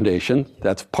Moore Foundation.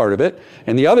 That's part of it.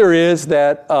 And the other is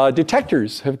that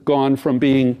detectors have gone from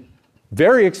being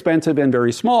very expensive and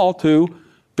very small to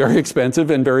very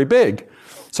expensive and very big.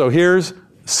 So here's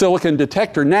silicon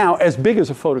detector now as big as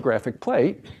a photographic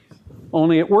plate,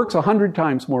 only it works 100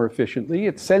 times more efficiently.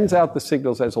 It sends out the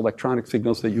signals as electronic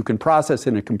signals that you can process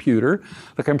in a computer.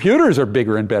 The computers are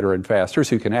bigger and better and faster,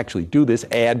 so you can actually do this,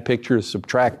 add pictures,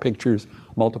 subtract pictures,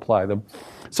 multiply them.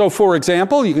 So for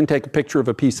example, you can take a picture of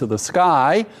a piece of the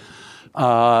sky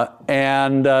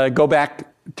and go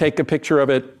back, take a picture of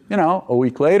it, a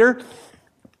week later,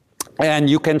 and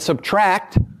you can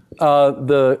subtract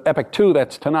the Epoch 2,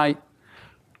 that's tonight.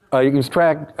 You can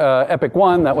subtract Epoch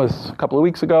 1, that was a couple of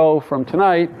weeks ago, from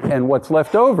tonight, and what's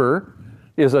left over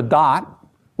is a dot,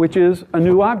 which is a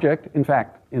new object, in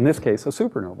fact, in this case, a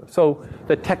supernova. So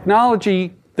the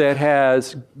technology that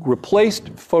has replaced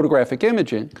photographic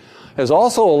imaging has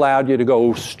also allowed you to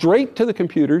go straight to the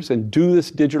computers and do this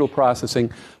digital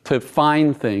processing to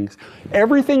find things.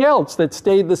 Everything else that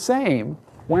stayed the same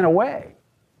went away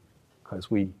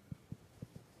because we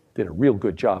did a real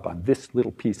good job on this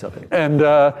little piece of it. And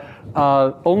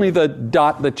only the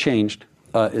dot that changed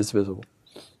is visible.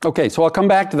 Okay, so I'll come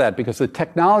back to that because the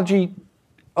technology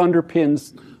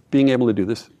underpins being able to do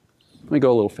this. Let me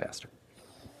go a little faster.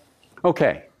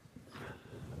 Okay.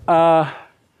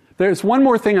 There's one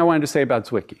more thing I wanted to say about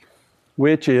Zwicky,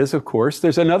 which is, of course,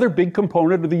 there's another big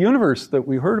component of the universe that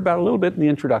we heard about a little bit in the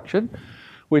introduction,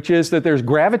 which is that there's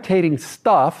gravitating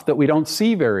stuff that we don't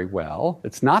see very well.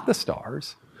 It's not the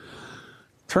stars.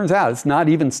 Turns out it's not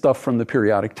even stuff from the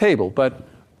periodic table, but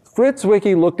Fritz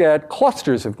Zwicky looked at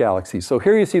clusters of galaxies. So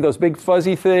here you see those big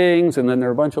fuzzy things, and then there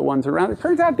are a bunch of ones around. It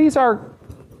turns out these are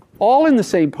all in the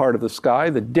same part of the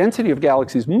sky. The density of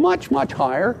galaxies is much, much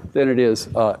higher than it is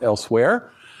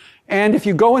elsewhere. And if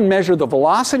you go and measure the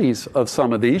velocities of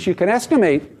some of these, you can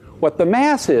estimate what the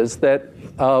mass is that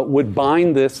would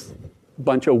bind this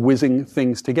bunch of whizzing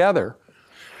things together.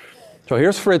 So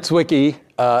here's Fritz Zwicky,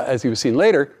 as you've seen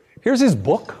later. Here's his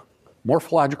book,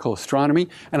 Morphological Astronomy.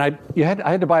 And I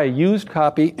had to buy a used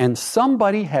copy, and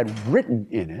somebody had written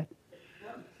in it,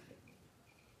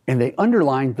 and they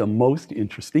underlined the most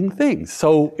interesting things.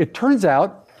 So it turns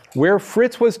out where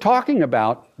Fritz was talking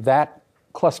about that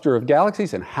cluster of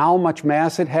galaxies and how much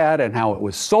mass it had and how it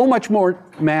was so much more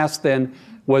mass than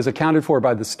was accounted for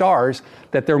by the stars,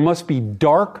 that there must be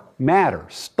dark matter,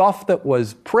 stuff that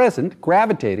was present,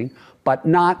 gravitating, but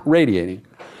not radiating.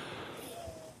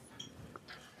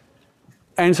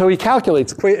 And so he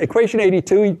calculates, equation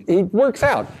 82, he works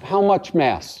out how much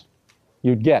mass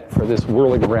you'd get for this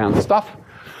whirling around stuff.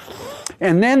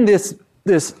 And then this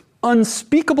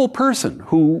unspeakable person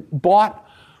who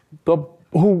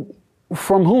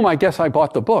from whom I guess I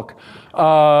bought the book,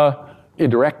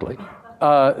 indirectly,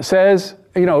 says,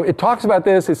 it talks about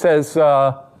this, it says,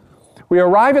 we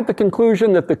arrive at the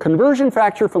conclusion that the conversion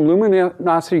factor from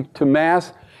luminosity to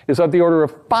mass is of the order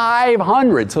of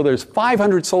 500. So there's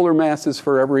 500 solar masses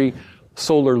for every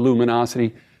solar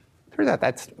luminosity. Turns out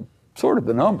that's sort of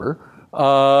the number.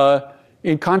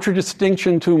 In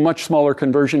contradistinction to much smaller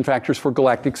conversion factors for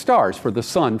galactic stars. For the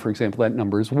sun, for example, that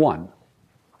number is 1.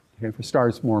 Okay, for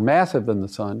stars more massive than the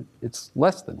sun, it's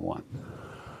less than 1.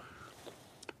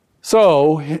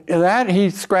 So that he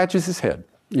scratches his head.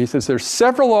 He says there's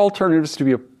several alternatives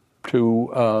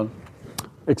to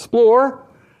explore.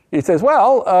 He says,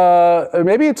 well,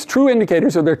 maybe it's true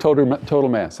indicators of their total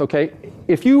mass. Okay,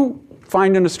 if you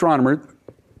find an astronomer,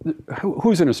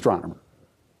 who's an astronomer?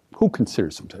 Who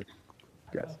considers themselves?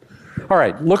 Yes. All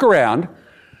right, look around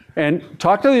and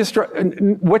talk to the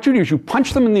astronomer. What you do is you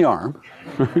punch them in the arm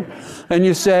and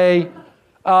you say,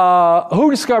 who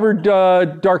discovered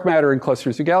dark matter in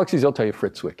clusters of galaxies? They'll tell you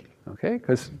Fritz Zwicky, okay?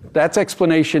 Because that's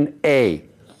explanation A.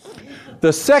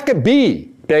 The second,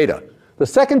 B, beta. The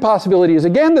second possibility is,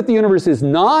 again, that the universe is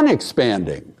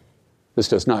non-expanding. This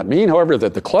does not mean, however,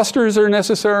 that the clusters are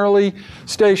necessarily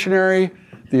stationary.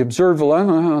 The observed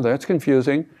velocity, that's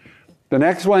confusing. The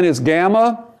next one is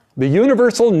gamma. The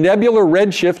universal nebular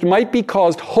redshift might be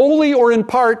caused wholly or in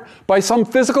part by some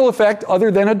physical effect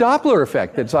other than a Doppler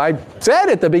effect. As I said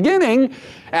at the beginning,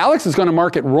 Alex is going to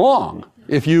mark it wrong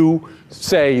if you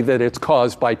say that it's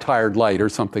caused by tired light or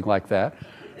something like that.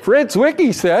 Fritz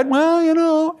Zwicky said, well, you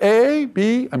know,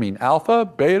 alpha,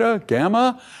 beta,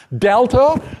 gamma,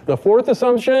 delta, the fourth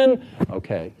assumption.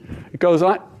 Okay, it goes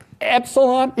on.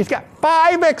 Epsilon, he's got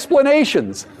 5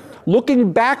 explanations.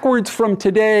 Looking backwards from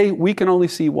today, we can only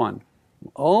see one.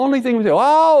 Only thing we say,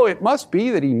 oh, it must be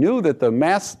that he knew that the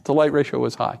mass to light ratio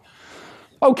was high.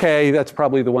 Okay, that's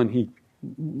probably the one he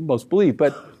most believed.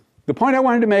 But the point I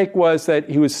wanted to make was that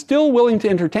he was still willing to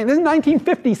entertain, this is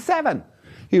 1957.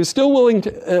 He was still willing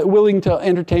to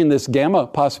entertain this gamma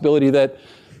possibility that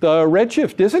the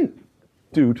redshift isn't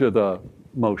due to the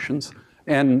motions.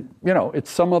 And, you know,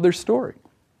 it's some other story.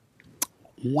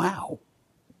 Wow.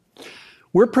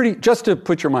 We're pretty, just to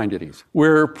put your mind at ease,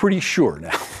 we're pretty sure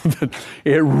now that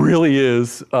it really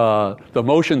is, the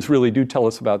motions really do tell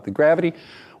us about the gravity.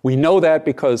 We know that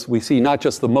because we see not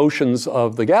just the motions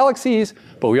of the galaxies,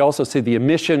 but we also see the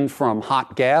emission from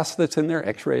hot gas that's in there,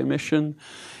 X-ray emission.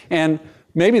 And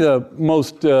maybe the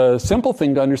most simple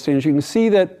thing to understand is you can see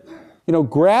that, you know,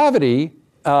 gravity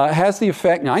has the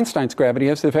effect, Einstein's gravity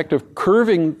has the effect of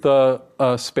curving the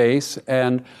space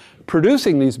and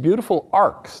producing these beautiful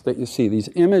arcs that you see, these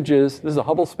images. This is a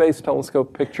Hubble Space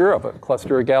Telescope picture of a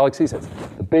cluster of galaxies.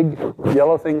 The big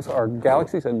yellow things are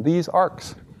galaxies, and these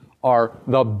arcs are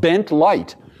the bent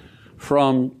light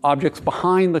from objects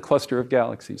behind the cluster of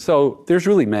galaxies. So there's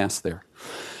really mass there.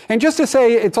 And just to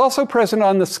say, it's also present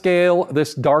on the scale,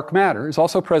 this dark matter is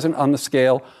also present on the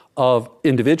scale of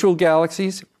individual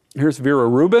galaxies. Here's Vera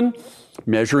Rubin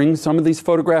measuring some of these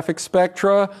photographic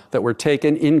spectra that were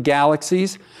taken in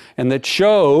galaxies and that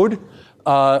showed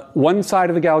one side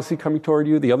of the galaxy coming toward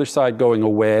you, the other side going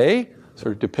away,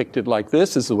 sort of depicted like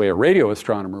this. This is the way a radio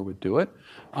astronomer would do it.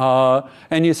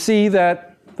 And you see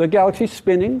that the galaxy's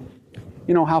spinning.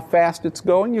 You know how fast it's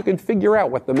going. You can figure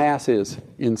out what the mass is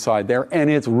inside there, and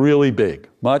it's really big,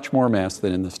 much more mass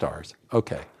than in the stars.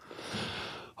 Okay.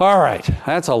 All right,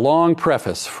 that's a long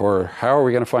preface for how are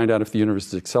we going to find out if the universe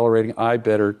is accelerating. I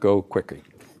better go quickly.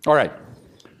 All right,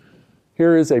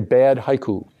 here is a bad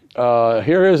haiku.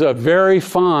 Here is a very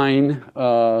fine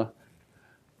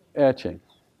etching.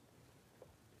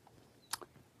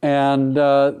 And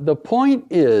the point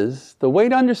is, the way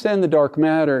to understand the dark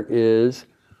matter is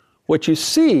what you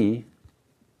see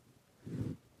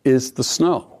is the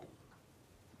snow.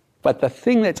 But the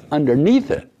thing that's underneath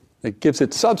it, that gives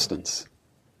it substance,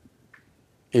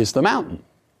 is the mountain.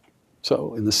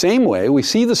 So in the same way, we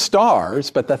see the stars,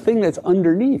 but the thing that's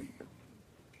underneath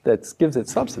that gives it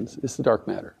substance is the dark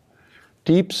matter.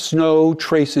 Deep snow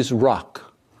traces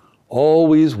rock.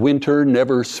 Always winter,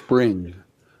 never spring.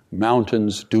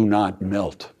 Mountains do not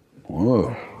melt.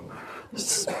 Whoa.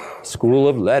 School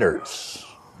of Letters.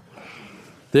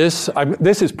 This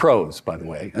is prose, by the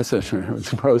way. That's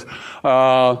prose.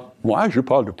 Why is your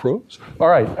part of prose? All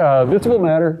right, visible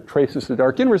matter traces the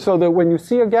dark universe, so that when you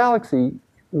see a galaxy,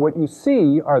 what you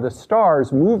see are the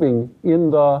stars moving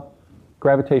in the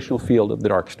gravitational field of the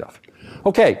dark stuff.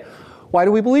 Okay, why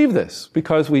do we believe this?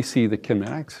 Because we see the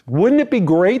kinematics. Wouldn't it be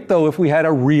great, though, if we had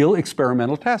a real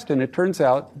experimental test? And it turns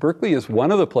out Berkeley is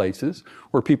one of the places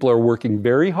where people are working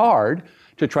very hard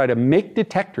to try to make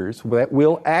detectors that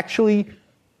will actually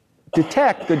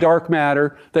detect the dark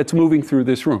matter that's moving through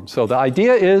this room. So the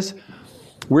idea is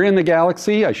we're in the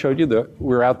galaxy. I showed you that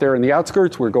we're out there in the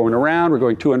outskirts. We're going around. We're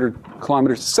going 200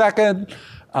 kilometers a second.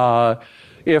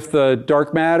 If the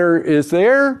dark matter is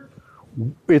there,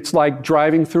 it's like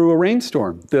driving through a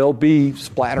rainstorm. There'll be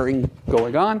splattering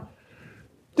going on.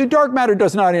 The dark matter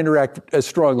does not interact as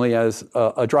strongly as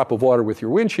a drop of water with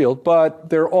your windshield, but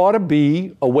there ought to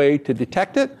be a way to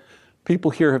detect it.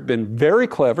 People here have been very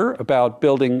clever about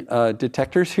building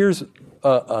detectors. Here's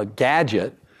a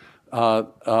gadget,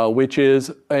 which is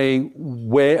a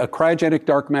cryogenic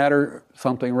dark matter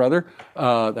something or other.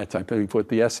 That's I believe what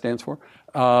the S stands for.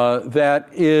 That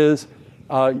is,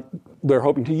 they're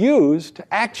hoping to use to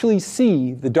actually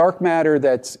see the dark matter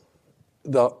that's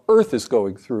the Earth is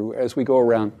going through as we go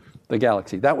around the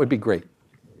galaxy. That would be great.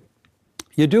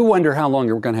 You do wonder how long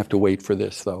you're going to have to wait for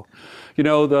this, though. You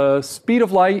know, the speed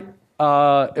of light,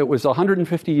 it was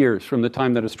 150 years from the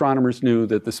time that astronomers knew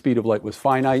that the speed of light was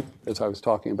finite, as I was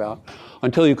talking about,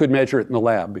 until you could measure it in the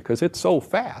lab, because it's so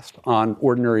fast on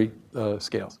ordinary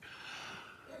scales.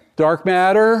 Dark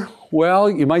matter, well,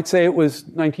 you might say it was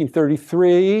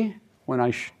 1933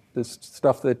 when this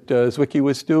stuff that Zwicky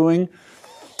was doing.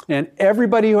 And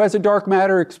everybody who has a dark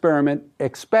matter experiment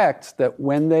expects that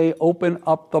when they open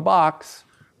up the box,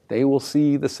 they will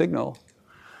see the signal.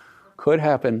 Could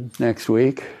happen next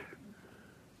week,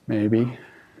 maybe.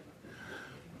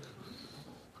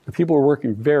 The people are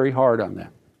working very hard on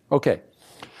that. Okay.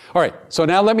 All right, so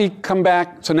now let me come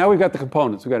back. So now we've got the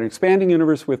components. We've got an expanding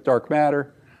universe with dark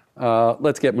matter.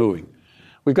 Let's get moving.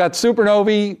 We've got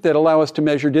supernovae that allow us to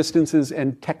measure distances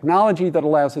and technology that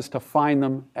allows us to find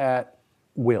them at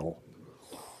will.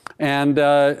 And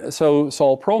so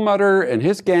Saul Perlmutter and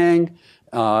his gang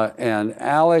and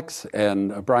Alex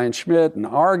and Brian Schmidt and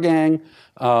our gang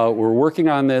were working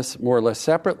on this more or less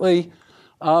separately.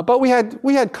 But we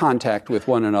had contact with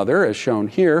one another, as shown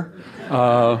here.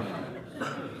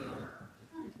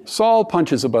 Saul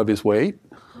punches above his weight,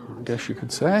 I guess you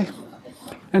could say.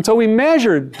 And so we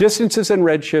measured distances and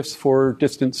redshifts for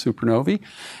distant supernovae,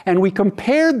 and we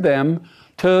compared them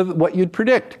to what you'd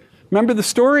predict. Remember, the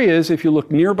story is if you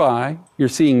look nearby, you're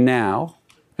seeing now,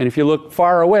 and if you look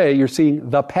far away, you're seeing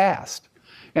the past.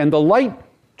 And the light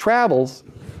travels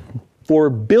for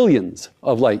billions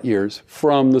of light years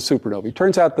from the supernovae. It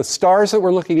turns out the stars that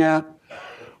we're looking at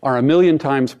are 1 million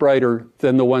times brighter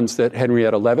than the ones that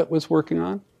Henrietta Leavitt was working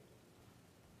on.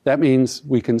 That means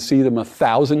we can see them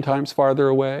 1,000 times farther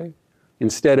away.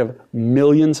 Instead of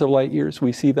millions of light years,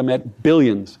 we see them at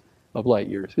billions of light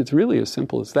years. It's really as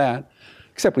simple as that,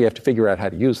 except we have to figure out how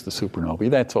to use the supernovae.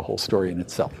 That's a whole story in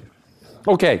itself.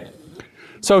 Okay,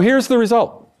 so here's the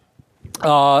result.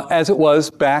 As it was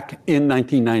back in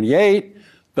 1998,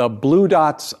 the blue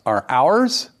dots are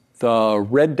ours, the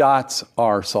red dots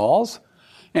are Saul's.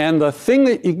 And the thing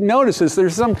that you notice is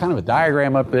there's some kind of a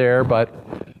diagram up there, but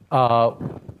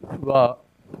the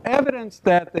evidence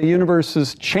that the universe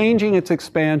is changing its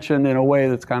expansion in a way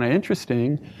that's kind of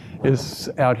interesting is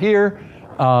out here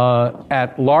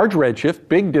at large redshift,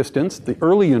 big distance, the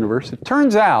early universe. It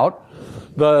turns out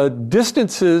the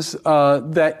distances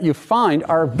that you find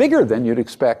are bigger than you'd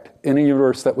expect in a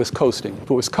universe that was coasting. If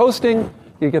it was coasting,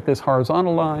 you get this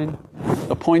horizontal line.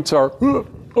 The points are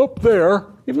up there,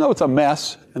 even though it's a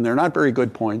mess, and they're not very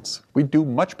good points. We do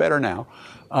much better now.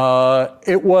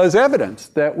 It was evidence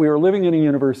that we were living in a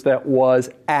universe that was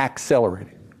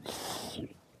accelerating.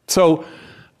 So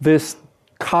this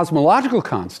cosmological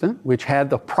constant, which had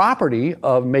the property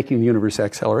of making the universe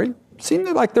accelerate, seemed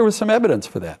like there was some evidence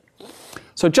for that.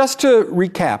 So just to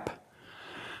recap,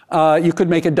 you could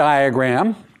make a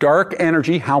diagram. Dark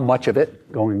energy, how much of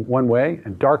it going one way,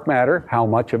 and dark matter, how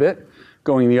much of it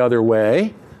going the other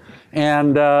way.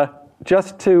 And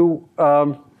just to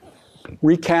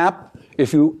recap,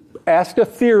 if you asked a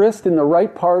theorist in the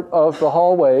right part of the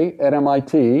hallway at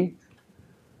MIT,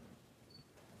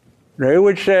 they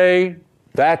would say,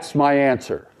 that's my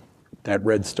answer, that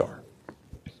red star.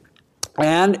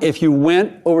 And if you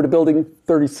went over to building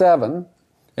 37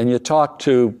 and you talked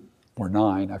to, or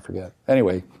 9, I forget.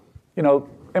 Anyway, you know,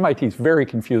 MIT is very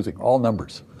confusing, all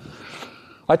numbers.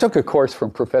 I took a course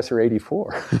from Professor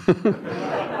 84.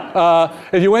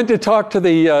 If you went to talk to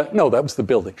the, no, that was the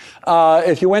building.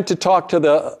 If you went to talk to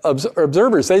the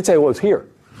observers, they'd say, well, it's here.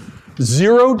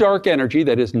 0 dark energy,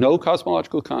 that is no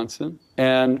cosmological constant,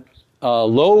 and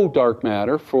low dark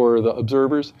matter for the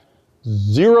observers.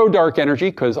 0 dark energy,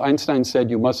 because Einstein said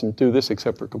you mustn't do this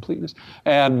except for completeness,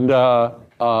 and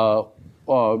all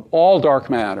dark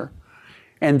matter.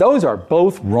 And those are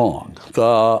both wrong.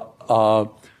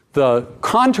 The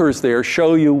contours there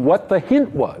show you what the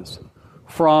hint was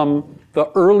from the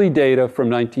early data from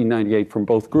 1998 from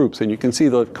both groups. And you can see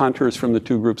the contours from the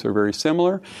two groups are very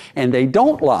similar. And they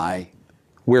don't lie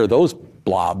where those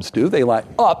blobs do. They lie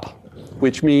up,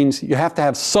 which means you have to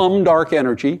have some dark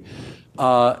energy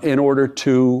in order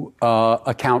to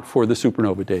account for the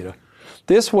supernova data.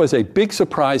 This was a big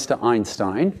surprise to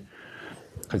Einstein,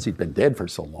 because he'd been dead for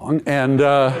so long.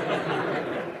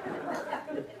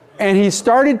 And he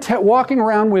started walking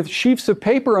around with sheafs of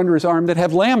paper under his arm that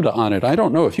have lambda on it. I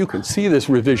don't know if you can see this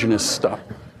revisionist stuff.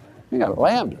 You got a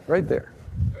lambda right there.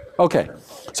 Okay,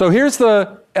 so here's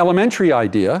the elementary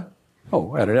idea.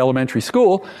 Oh, at an elementary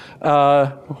school.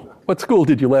 What school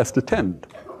did you last attend?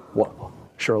 What,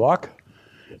 Sherlock?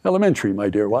 Elementary, my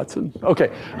dear Watson. Okay,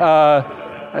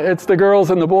 it's the girls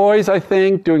and the boys, I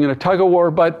think, doing a tug-of-war.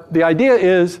 But the idea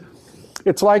is,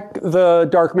 it's like the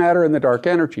dark matter and the dark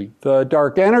energy. The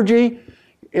dark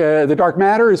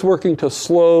matter is working to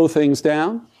slow things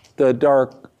down. The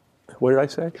dark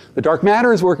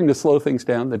matter is working to slow things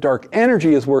down. The dark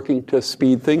energy is working to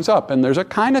speed things up. And there's a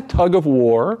kind of tug of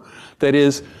war that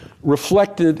is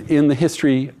reflected in the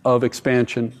history of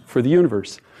expansion for the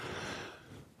universe.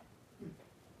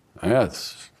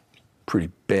 That's a pretty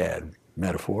bad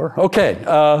metaphor. Okay.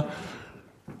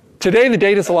 Today, the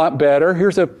data's a lot better.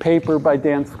 Here's a paper by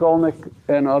Dan Skolnick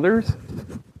and others.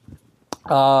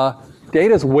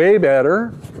 Data's way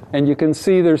better, and you can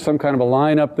see there's some kind of a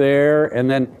line up there, and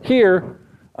then here,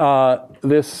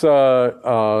 this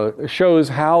shows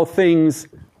how things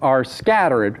are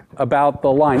scattered about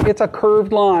the line. It's a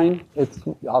curved line.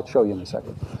 I'll show you in a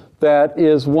second. That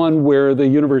is one where the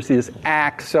universe is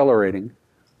accelerating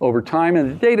over time,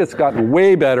 and the data's gotten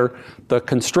way better. The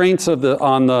constraints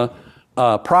on the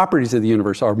properties of the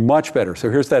universe are much better. So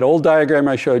here's that old diagram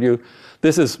I showed you.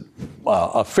 This is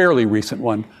a fairly recent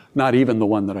one, not even the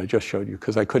one that I just showed you,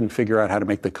 because I couldn't figure out how to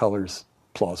make the colors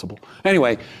plausible.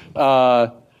 Anyway,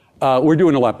 we're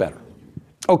doing a lot better.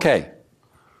 Okay,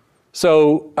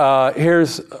 so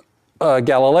here's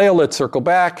Galileo. Let's circle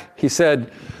back. He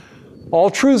said, all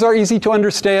truths are easy to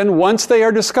understand once they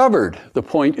are discovered. The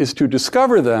point is to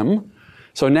discover them.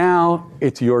 So now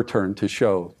it's your turn to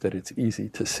show that it's easy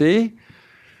to see.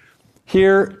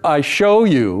 Here I show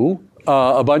you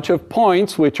a bunch of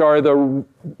points, which are the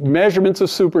measurements of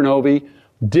supernovae,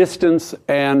 distance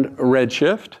and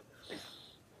redshift.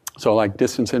 So like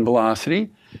distance and velocity.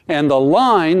 And the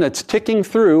line that's ticking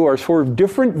through are sort of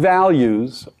different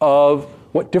values of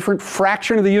what different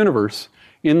fraction of the universe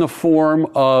in the form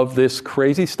of this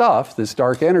crazy stuff, this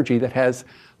dark energy that has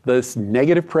this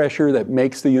negative pressure that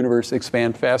makes the universe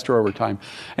expand faster over time.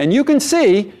 And you can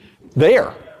see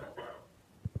there,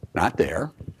 not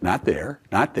there, not there,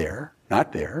 not there,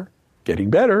 not there, getting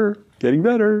better, there,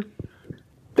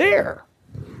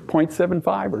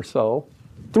 0.75 or so,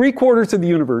 3/4 of the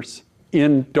universe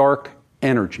in dark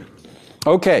energy.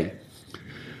 Okay,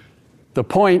 the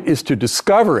point is to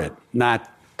discover it,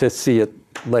 not to see it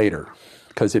later.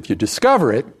 Because if you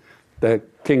discover it, the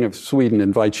King of Sweden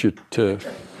invites you to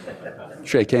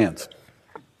shake hands.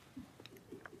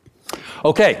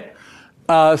 Okay,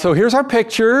 so here's our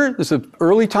picture. This is an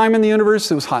early time in the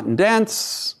universe. It was hot and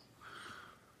dense.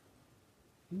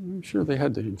 I'm sure they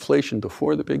had the inflation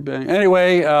before the Big Bang.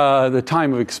 Anyway, the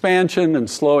time of expansion and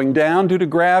slowing down due to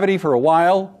gravity. For a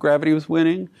while, gravity was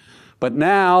winning. But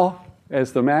now,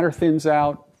 as the matter thins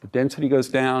out, the density goes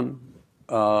down,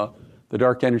 the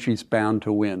dark energy is bound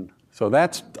to win. So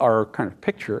that's our kind of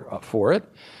picture for it.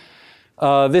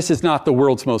 This is not the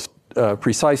world's most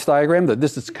precise diagram.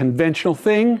 This is a conventional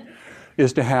thing,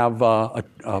 is to have a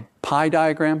pie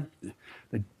diagram.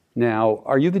 Now,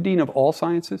 are you the dean of all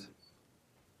sciences?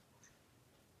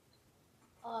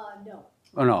 No.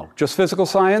 Oh, no. Just physical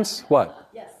science? What?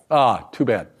 Yes. Too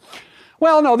bad.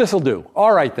 Well, no, this will do.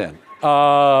 All right, then.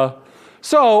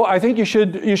 So I think you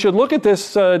should look at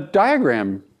this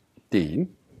diagram,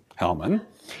 Dean Hellman,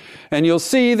 and you'll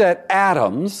see that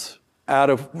atoms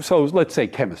so let's say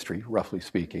chemistry, roughly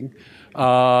speaking,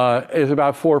 is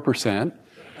about 4%.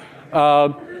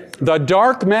 The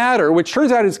dark matter, which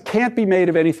turns out can't be made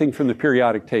of anything from the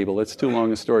periodic table. It's too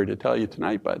long a story to tell you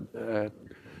tonight, but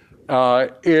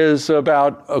is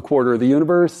about 1/4 of the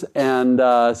universe. And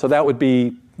so that would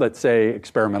be, let's say,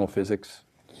 experimental physics.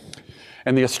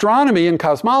 And the astronomy and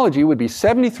cosmology would be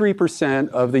 73%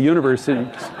 of the universe's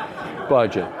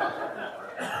budget.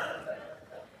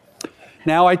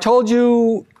 Now, I told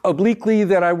you obliquely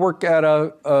that I work at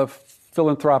a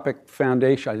philanthropic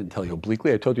foundation. I didn't tell you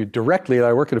obliquely. I told you directly that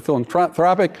I work at a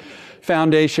philanthropic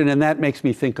foundation, and that makes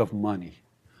me think of money.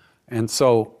 And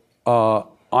so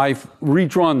I've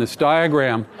redrawn this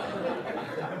diagram.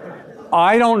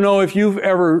 I don't know if you've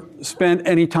ever spent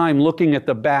any time looking at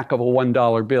the back of a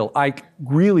 $1 bill. I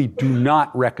really do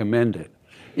not recommend it.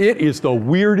 It is the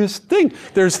weirdest thing.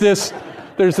 There's this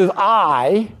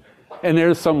I, and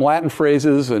there's some Latin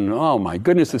phrases, and oh my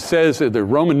goodness, it says, the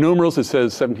Roman numerals, it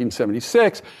says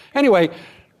 1776. Anyway,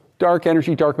 dark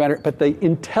energy, dark matter, but the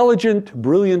intelligent,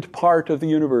 brilliant part of the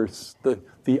universe, the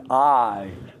I,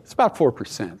 it's about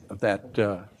 4% of that,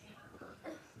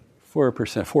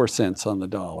 4%, 4 cents on the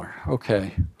dollar.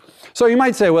 Okay. So you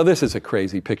might say, well, this is a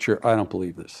crazy picture. I don't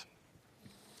believe this.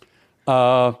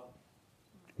 Well,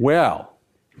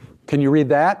 can you read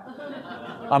that?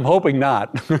 I'm hoping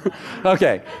not.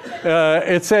 Okay.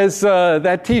 It says,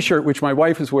 that T-shirt, which my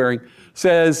wife is wearing,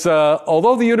 says,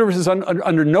 although the universe is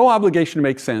under no obligation to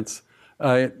make sense,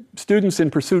 students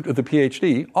in pursuit of the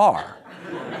PhD are.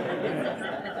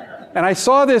 And I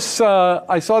saw this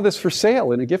for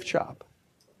sale in a gift shop.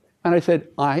 And I said,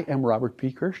 I am Robert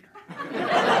P. Kirshner.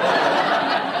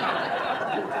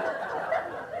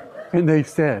 And they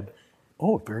said,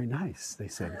 oh, very nice. They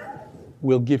said,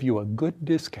 we'll give you a good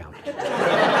discount.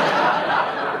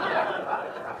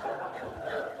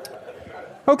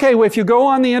 Okay, well, if you go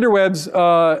on the interwebs,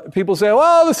 people say,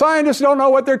 well, the scientists don't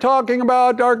know what they're talking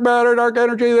about, dark matter, dark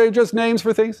energy, they're just names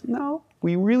for things. No,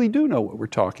 we really do know what we're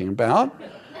talking about.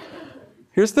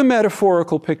 Here's the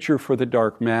metaphorical picture for the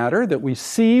dark matter, that we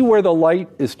see where the light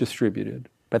is distributed.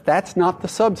 But that's not the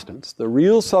substance. The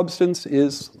real substance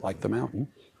is like the mountain.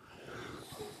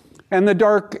 And the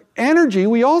dark energy,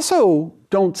 we also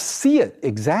don't see it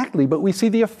exactly, but we see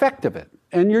the effect of it.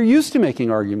 And you're used to making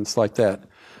arguments like that.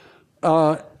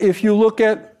 If you look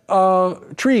at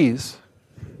trees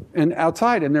and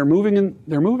outside, and they're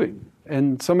moving,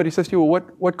 and somebody says to you, well,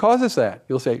 what causes that?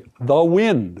 You'll say, the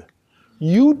wind.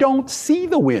 You don't see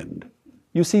the wind.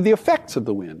 You see the effects of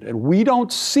the wind. And we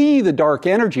don't see the dark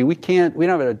energy. We don't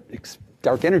have a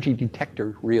dark energy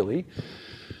detector, really.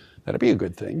 That'd be a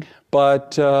good thing.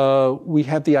 But we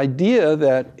have the idea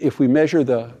that if we measure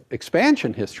the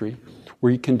expansion history,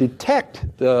 we can detect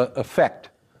the effect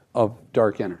of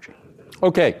dark energy.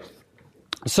 Okay,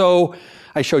 so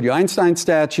I showed you Einstein's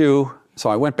statue. So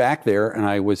I went back there, and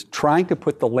I was trying to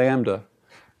put the lambda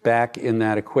back in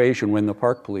that equation when the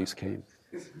park police came.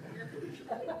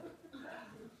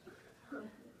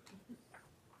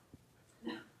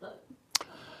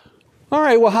 All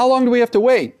right, well, how long do we have to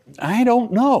wait? I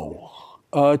don't know,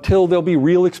 till there'll be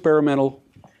real experimental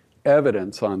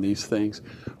evidence on these things.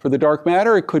 For the dark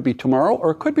matter, it could be tomorrow,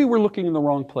 or it could be we're looking in the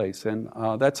wrong place. And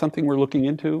that's something we're looking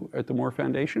into at the Moore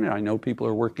Foundation. And I know people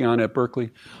are working on at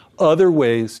Berkeley other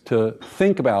ways to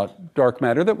think about dark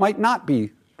matter that might not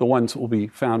be the ones that will be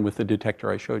found with the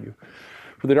detector I showed you.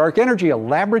 For the dark energy, a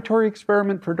laboratory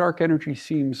experiment for dark energy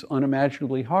seems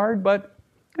unimaginably hard, but,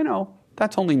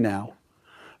 that's only now.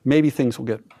 Maybe things will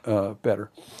get better.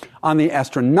 On the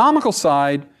astronomical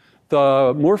side,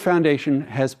 the Moore Foundation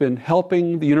has been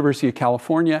helping the University of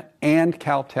California and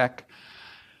Caltech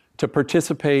to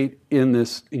participate in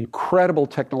this incredible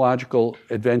technological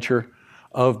adventure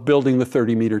of building the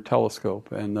 30-meter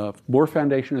telescope. And the Moore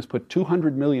Foundation has put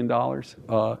 $200 million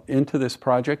into this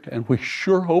project, and we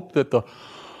sure hope that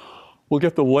we'll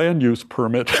get the land use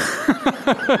permit.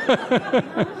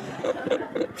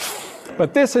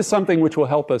 But this is something which will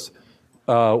help us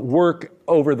work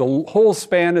over the whole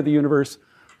span of the universe,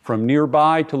 from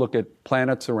nearby to look at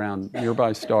planets around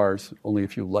nearby stars, only a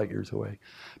few light years away,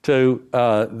 to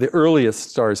the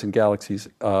earliest stars and galaxies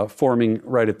forming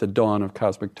right at the dawn of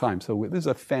cosmic time. So this is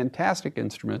a fantastic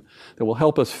instrument that will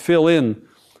help us fill in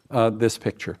this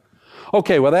picture.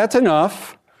 Okay, well, that's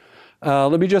enough.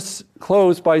 Let me just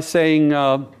close by saying,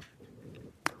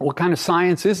 what kind of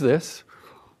science is this?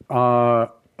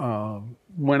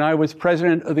 When I was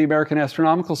president of the American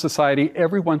Astronomical Society,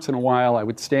 every once in a while I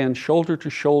would stand shoulder to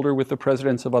shoulder with the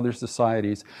presidents of other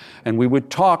societies, and we would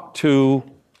talk to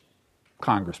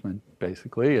congressmen,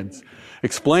 basically, and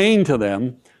explain to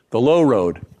them the low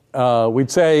road. We'd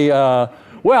say,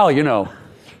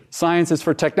 science is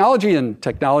for technology, and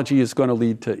technology is going to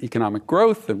lead to economic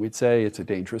growth, and we'd say it's a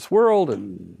dangerous world,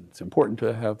 and it's important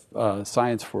to have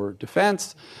science for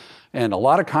defense. And a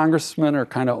lot of congressmen are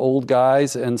kind of old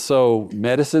guys, and so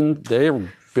medicine, they're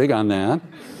big on that.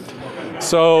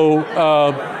 So,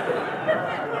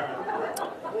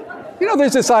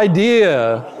 there's this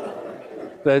idea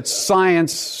that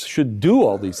science should do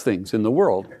all these things in the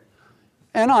world.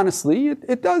 And honestly,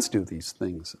 it does do these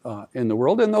things in the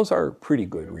world, and those are pretty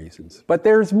good reasons. But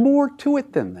there's more to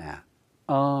it than that.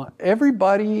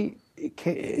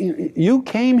 You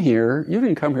came here, you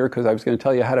didn't come here because I was going to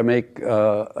tell you how to make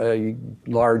a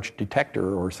large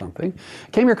detector or something.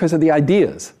 You came here because of the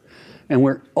ideas. And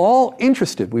we're all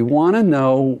interested. We want to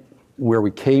know where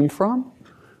we came from.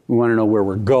 We want to know where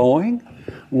we're going.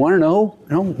 We want to know,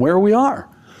 where we are.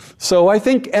 So I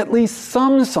think at least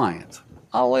some science,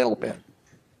 a little bit.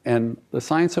 And the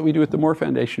science that we do at the Moore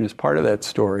Foundation is part of that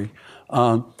story.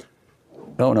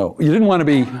 No, you didn't want to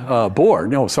be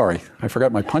bored. No, sorry, I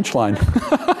forgot my punchline.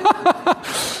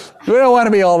 We don't want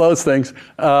to be all those things.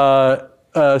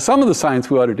 Some of the science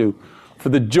we ought to do for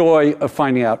the joy of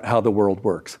finding out how the world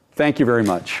works. Thank you very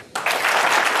much.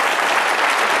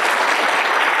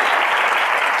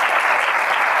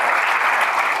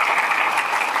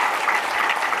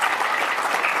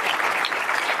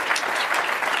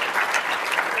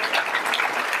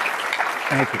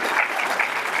 Thank you.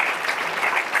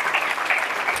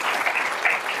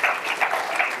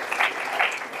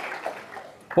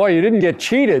 Boy, you didn't get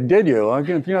cheated, did you? I'll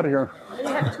get you out of here. You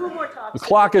have 2 more talks. The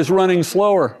clock is running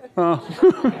slower.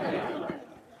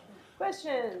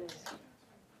 Questions?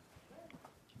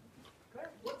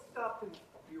 What stopped the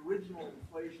original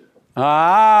inflation?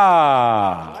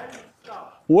 Ah.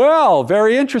 Well,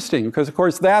 very interesting, because of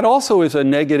course that also is a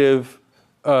negative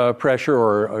pressure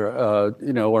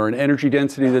or an energy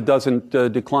density that doesn't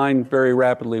decline very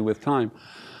rapidly with time.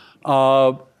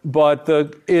 But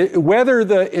whether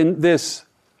in this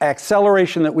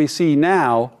acceleration that we see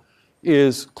now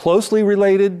is closely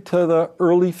related to the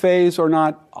early phase or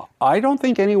not, I don't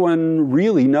think anyone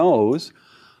really knows.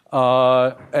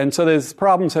 And so these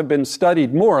problems have been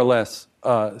studied more or less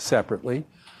separately.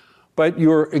 But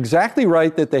you're exactly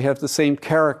right that they have the same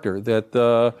character,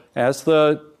 that as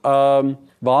the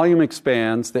volume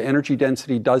expands, the energy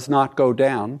density does not go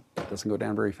down. It doesn't go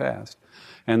down very fast.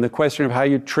 And the question of how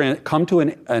you come to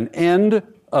an end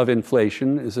of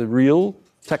inflation is a real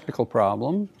technical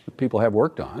problem that people have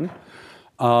worked on.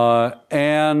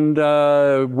 And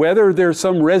whether there's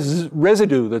some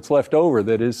residue that's left over,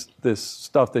 that is this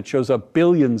stuff that shows up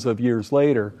billions of years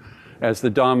later as the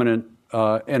dominant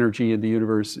energy in the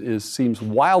universe, seems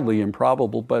wildly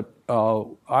improbable, but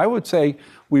I would say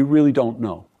we really don't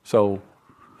know. So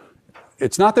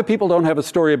it's not that people don't have a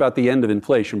story about the end of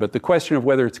inflation, but the question of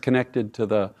whether it's connected to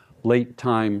the late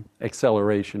time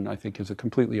acceleration, I think, is a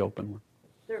completely open one.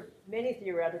 There are many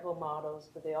theoretical models,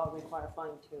 but they all require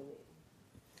fine-tuning.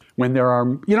 When there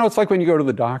are, it's like when you go to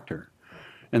the doctor,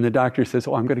 and the doctor says,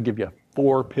 "Oh, I'm going to give you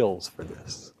 4 pills for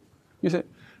this." You say,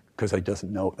 "Because I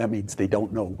doesn't know." That means they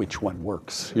don't know which one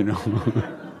works,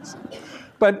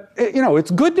 But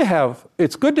it's good to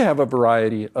have a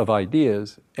variety of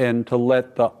ideas, and to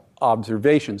let the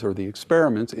observations or the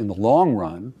experiments in the long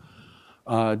run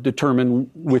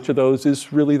determine which of those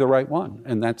is really the right one.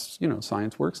 And that's,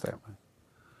 science works that way.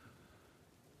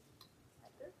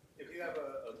 If you have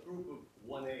a group of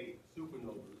 1A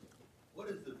supernovas, what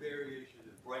is the variation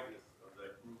in brightness of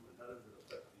that group, and how does it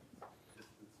affect the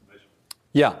distance measurement?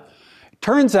 Yeah.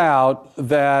 Turns out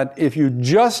that if you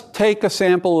just take a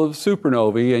sample of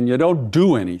supernovae and you don't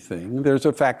do anything, there's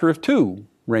a factor of 2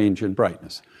 range in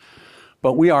brightness.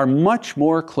 But we are much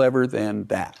more clever than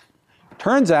that.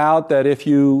 Turns out that if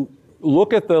you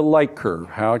look at the light curve,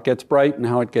 how it gets bright and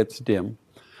how it gets dim,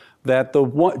 that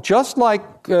just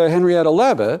like Henrietta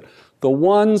Leavitt, the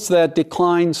ones that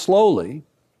decline slowly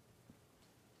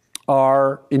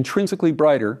are intrinsically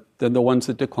brighter than the ones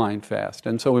that decline fast.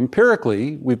 And so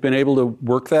empirically, we've been able to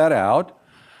work that out.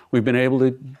 We've been able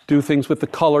to do things with the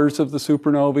colors of the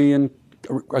supernovae and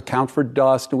account for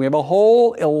dust. And we have a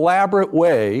whole elaborate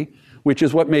way, which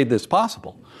is what made this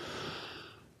possible.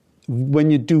 When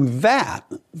you do that,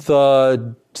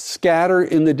 the scatter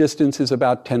in the distance is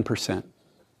about 10%.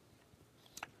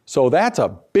 So that's a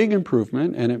big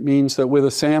improvement, and it means that with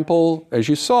a sample, as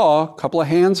you saw, a couple of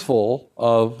hands full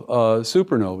of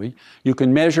supernovae, you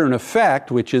can measure an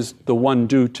effect, which is the one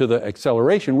due to the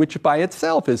acceleration, which by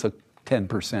itself is a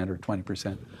 10% or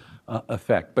 20%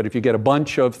 effect. But if you get a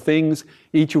bunch of things,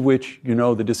 each of which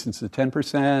the distance is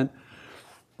 10%,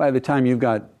 by the time you've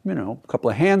got a couple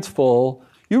of hands full,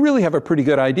 you really have a pretty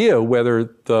good idea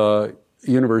whether the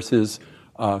universe is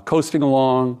coasting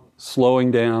along,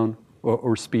 slowing down,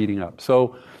 or speeding up.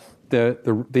 So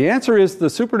the answer is the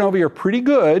supernovae are pretty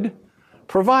good,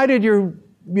 provided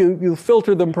you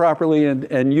filter them properly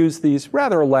and use these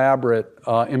rather elaborate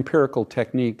empirical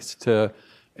techniques to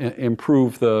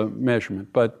improve the measurement.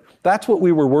 But that's what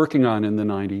we were working on in the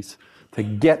 90s, to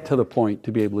get to the point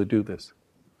to be able to do this.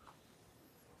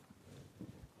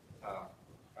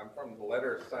 I'm from the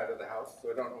letter side of the house,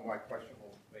 so I don't know if my question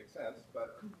will make sense,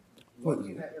 but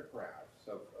looking at your graphs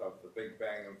of the Big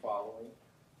Bang and following,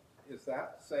 is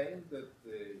that saying that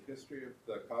the history of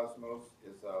the cosmos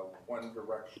is a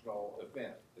one-directional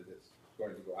event, that it's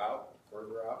going to go out,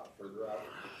 further out, further out?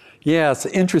 Yeah, it's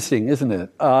interesting, isn't it?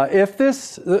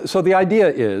 So the idea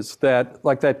is that,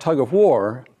 like that tug of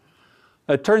war,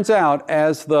 it turns out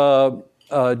as the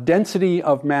density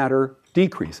of matter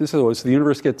decreases, so as the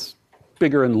universe gets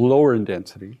bigger and lower in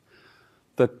density,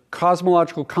 the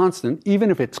cosmological constant, even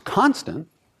if it's constant,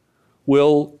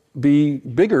 will be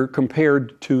bigger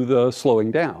compared to the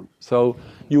slowing down. So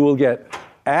you will get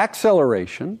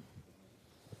acceleration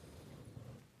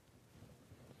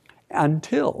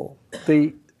until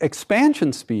the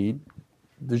expansion speed,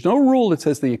 there's no rule that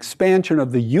says the expansion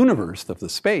of the universe, of the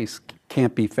space,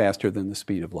 can't be faster than the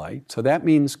speed of light. So that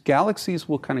means galaxies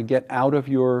will kind of get out of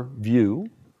your view.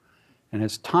 And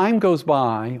as time goes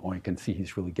by, you can see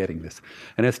he's really getting this.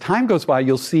 And as time goes by,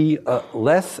 you'll see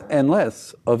less and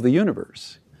less of the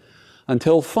universe.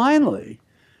 Until finally,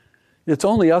 it's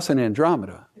only us and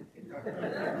Andromeda.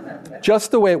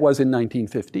 Just the way it was in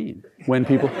 1915, when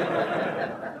people...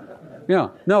 Yeah,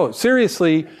 no,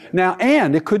 seriously. Now,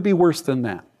 and it could be worse than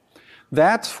that.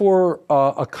 That's for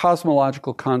a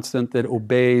cosmological constant that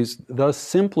obeys the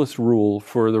simplest rule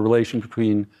for the relation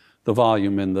between the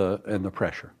volume and the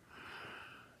pressure.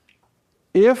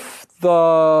 If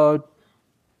the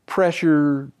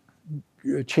pressure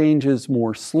changes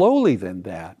more slowly than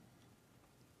that,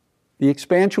 the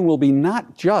expansion will be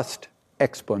not just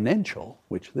exponential,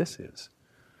 which this is,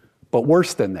 but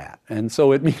worse than that. And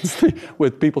so it means that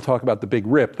when people talk about the big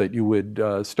rip, that you would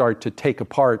start to take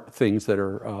apart things that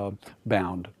are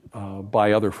bound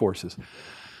by other forces.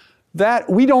 That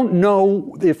we don't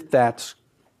know if that's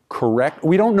correct.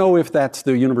 We don't know if that's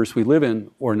the universe we live in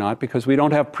or not, because we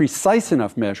don't have precise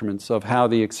enough measurements of how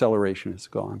the acceleration has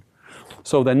gone.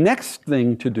 So the next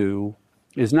thing to do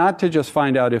is not to just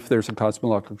find out if there's a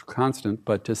cosmological constant,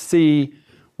 but to see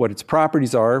what its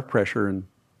properties are, pressure and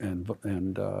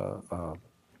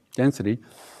density,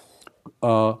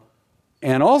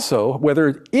 and also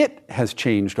whether it has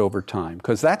changed over time,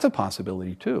 because that's a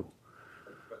possibility too.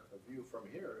 But the view from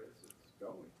here is it's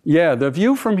going. Yeah, the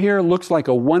view from here looks like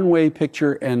a one-way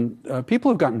picture, and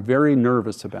people have gotten very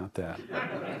nervous about that.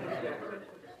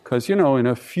 Because, you know, in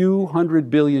a few 100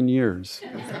 billion years,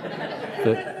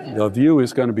 the view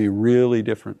is going to be really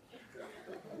different.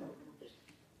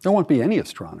 There won't be any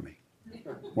astronomy.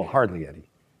 Well, hardly any.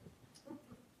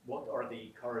 What are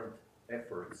the current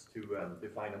efforts to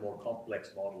define a more complex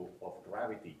model of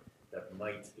gravity that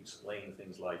might explain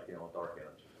things like, dark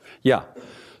energy? Yeah.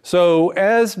 So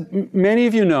as many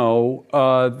of you know,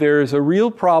 there's a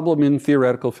real problem in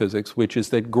theoretical physics, which is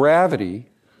that gravity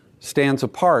stands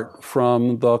apart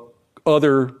from the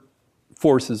other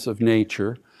forces of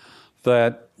nature,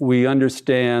 that we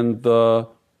understand the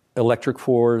electric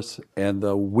force and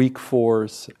the weak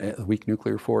force, the weak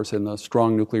nuclear force and the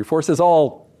strong nuclear force is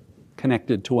all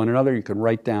connected to one another. You can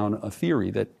write down a theory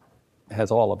that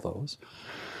has all of those.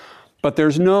 But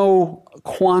there's no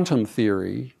quantum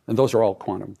theory, and those are all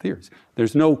quantum theories.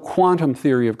 There's no quantum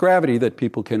theory of gravity that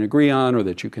people can agree on or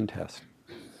that you can test.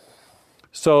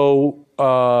 So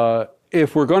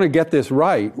if we're going to get this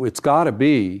right, it's got to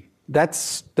be,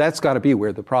 that's got to be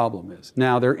where the problem is.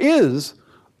 Now, there is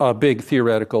a big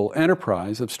theoretical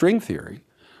enterprise of string theory,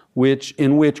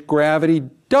 in which gravity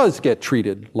does get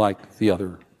treated like the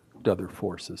other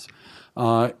forces.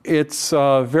 It's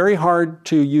very hard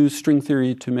to use string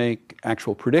theory to make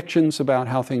actual predictions about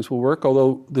how things will work,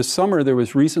 although this summer there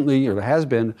has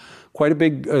been quite a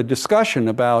big discussion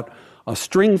about a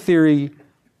string theory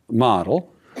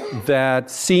model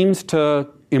that seems to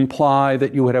imply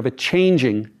that you would have a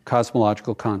changing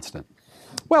cosmological constant.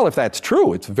 Well, if that's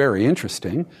true, it's very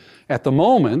interesting. At the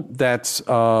moment, that's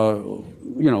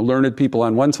learned people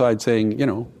on one side saying,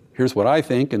 here's what I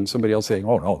think, and somebody else saying,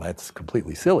 oh no, that's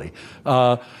completely silly.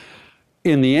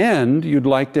 In the end, you'd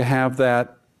like to have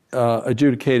that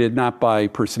adjudicated not by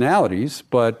personalities,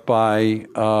 but by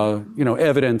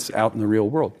evidence out in the real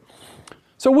world.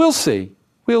 So we'll see.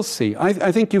 We'll see.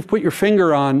 I think you've put your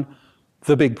finger on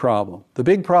the big problem. The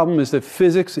big problem is that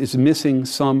physics is missing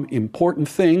some important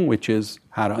thing, which is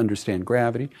how to understand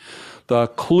gravity. The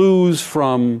clues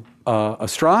from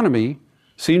astronomy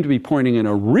seem to be pointing in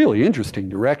a really interesting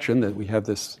direction, that we have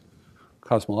this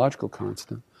cosmological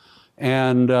constant.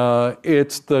 And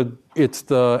it's the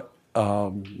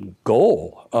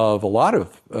goal of a lot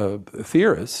of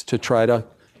theorists to try to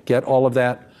get all of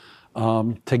that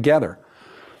together.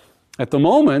 At the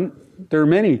moment, there are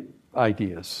many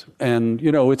ideas, and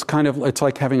it's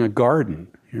like having a garden.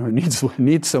 It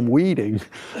needs some weeding,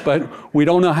 but we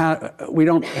don't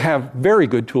have very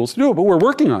good tools to do it, but we're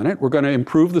working on it. We're going to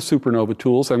improve the supernova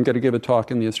tools. I'm going to give a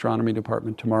talk in the astronomy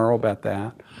department tomorrow about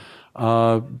that.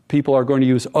 People are going to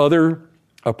use other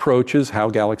approaches, how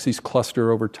galaxies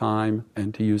cluster over time,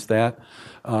 and to use that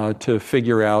to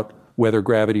figure out whether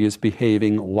gravity is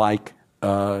behaving like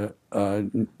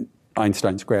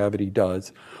Einstein's gravity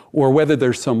does, or whether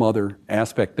there's some other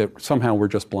aspect that somehow we're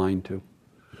just blind to.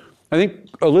 I think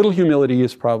a little humility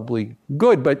is probably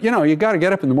good, but you got to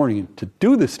get up in the morning to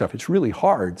do this stuff. It's really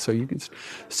hard. So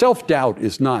self-doubt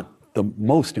is not the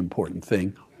most important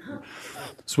thing.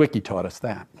 Zwicky taught us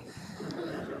that.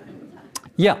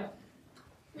 Yeah.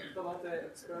 What about the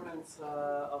experiments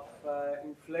of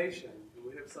inflation? Do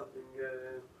we have something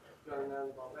going on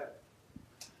about that?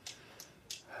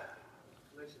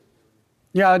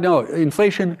 Yeah, no,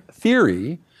 inflation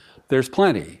theory, there's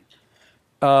plenty.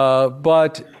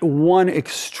 But one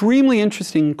extremely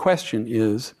interesting question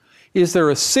is there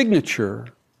a signature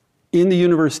in the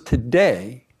universe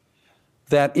today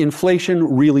that inflation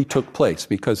really took place?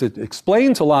 Because it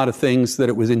explains a lot of things that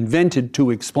it was invented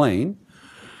to explain.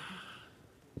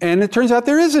 And it turns out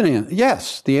there is an answer.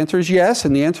 Yes, the answer is yes,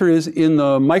 and the answer is in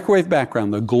the microwave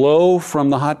background. The glow from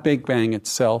the hot Big Bang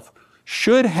itself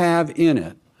should have in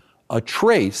it a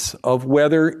trace of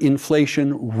whether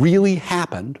inflation really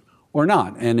happened or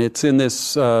not. And it's in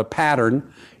this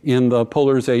pattern in the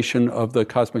polarization of the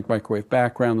cosmic microwave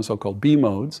background, the so-called B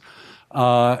modes.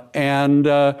 And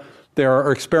There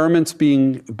are experiments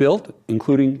being built,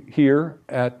 including here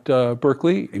at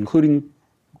Berkeley, including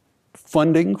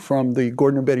funding from the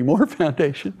Gordon and Betty Moore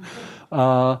Foundation.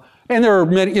 And there are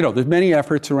many, there's many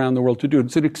efforts around the world to do it.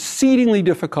 It's an exceedingly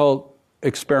difficult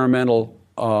experimental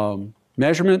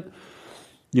measurement.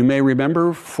 You may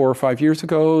remember 4 or 5 years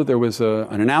ago, there was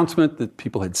an announcement that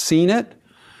people had seen it.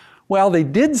 Well, they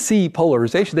did see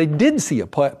polarization. They did see a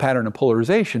pattern of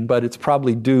polarization, but it's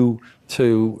probably due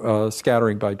to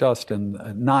scattering by dust, and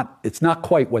it's not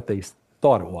quite what they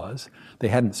thought it was. They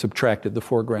hadn't subtracted the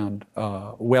foreground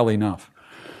well enough.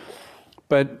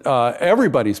 But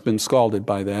everybody's been scalded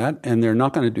by that, and they're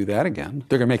not going to do that again.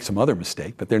 They're going to make some other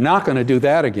mistake, but they're not going to do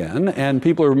that again. And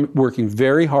people are working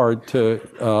very hard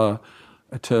to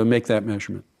make that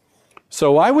measurement.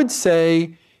 So I would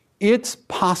say it's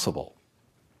possible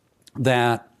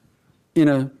that in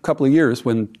a couple of years,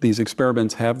 when these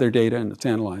experiments have their data and it's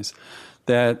analyzed,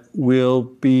 that we'll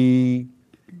be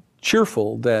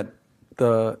cheerful that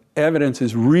the evidence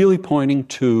is really pointing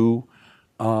to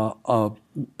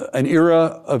an era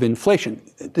of inflation.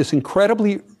 This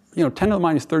incredibly, 10 to the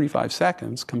minus 35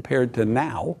 seconds compared to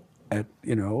now at,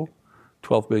 12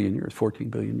 billion years, 14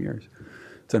 billion years.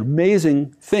 It's an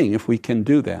amazing thing if we can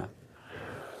do that.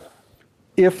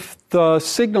 If the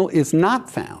signal is not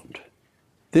found,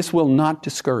 this will not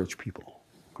discourage people.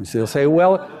 Because they'll say,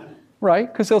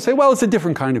 it's a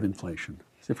different kind of inflation.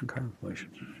 It's a different kind of inflation.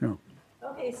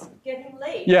 Okay, it's getting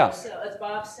late. Yeah. So as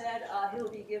Bob said, he'll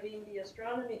be giving the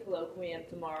astronomy colloquium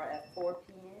tomorrow at 4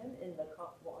 p.m. in the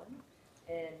COP 1.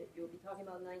 And you'll be talking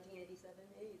about 1987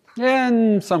 AIDS.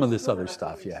 And some of this other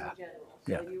stuff, yeah.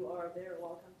 So you are very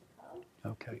welcome to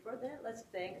come. Okay. Before that, let's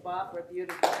thank Bob for a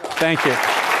beautiful talk. Thank you.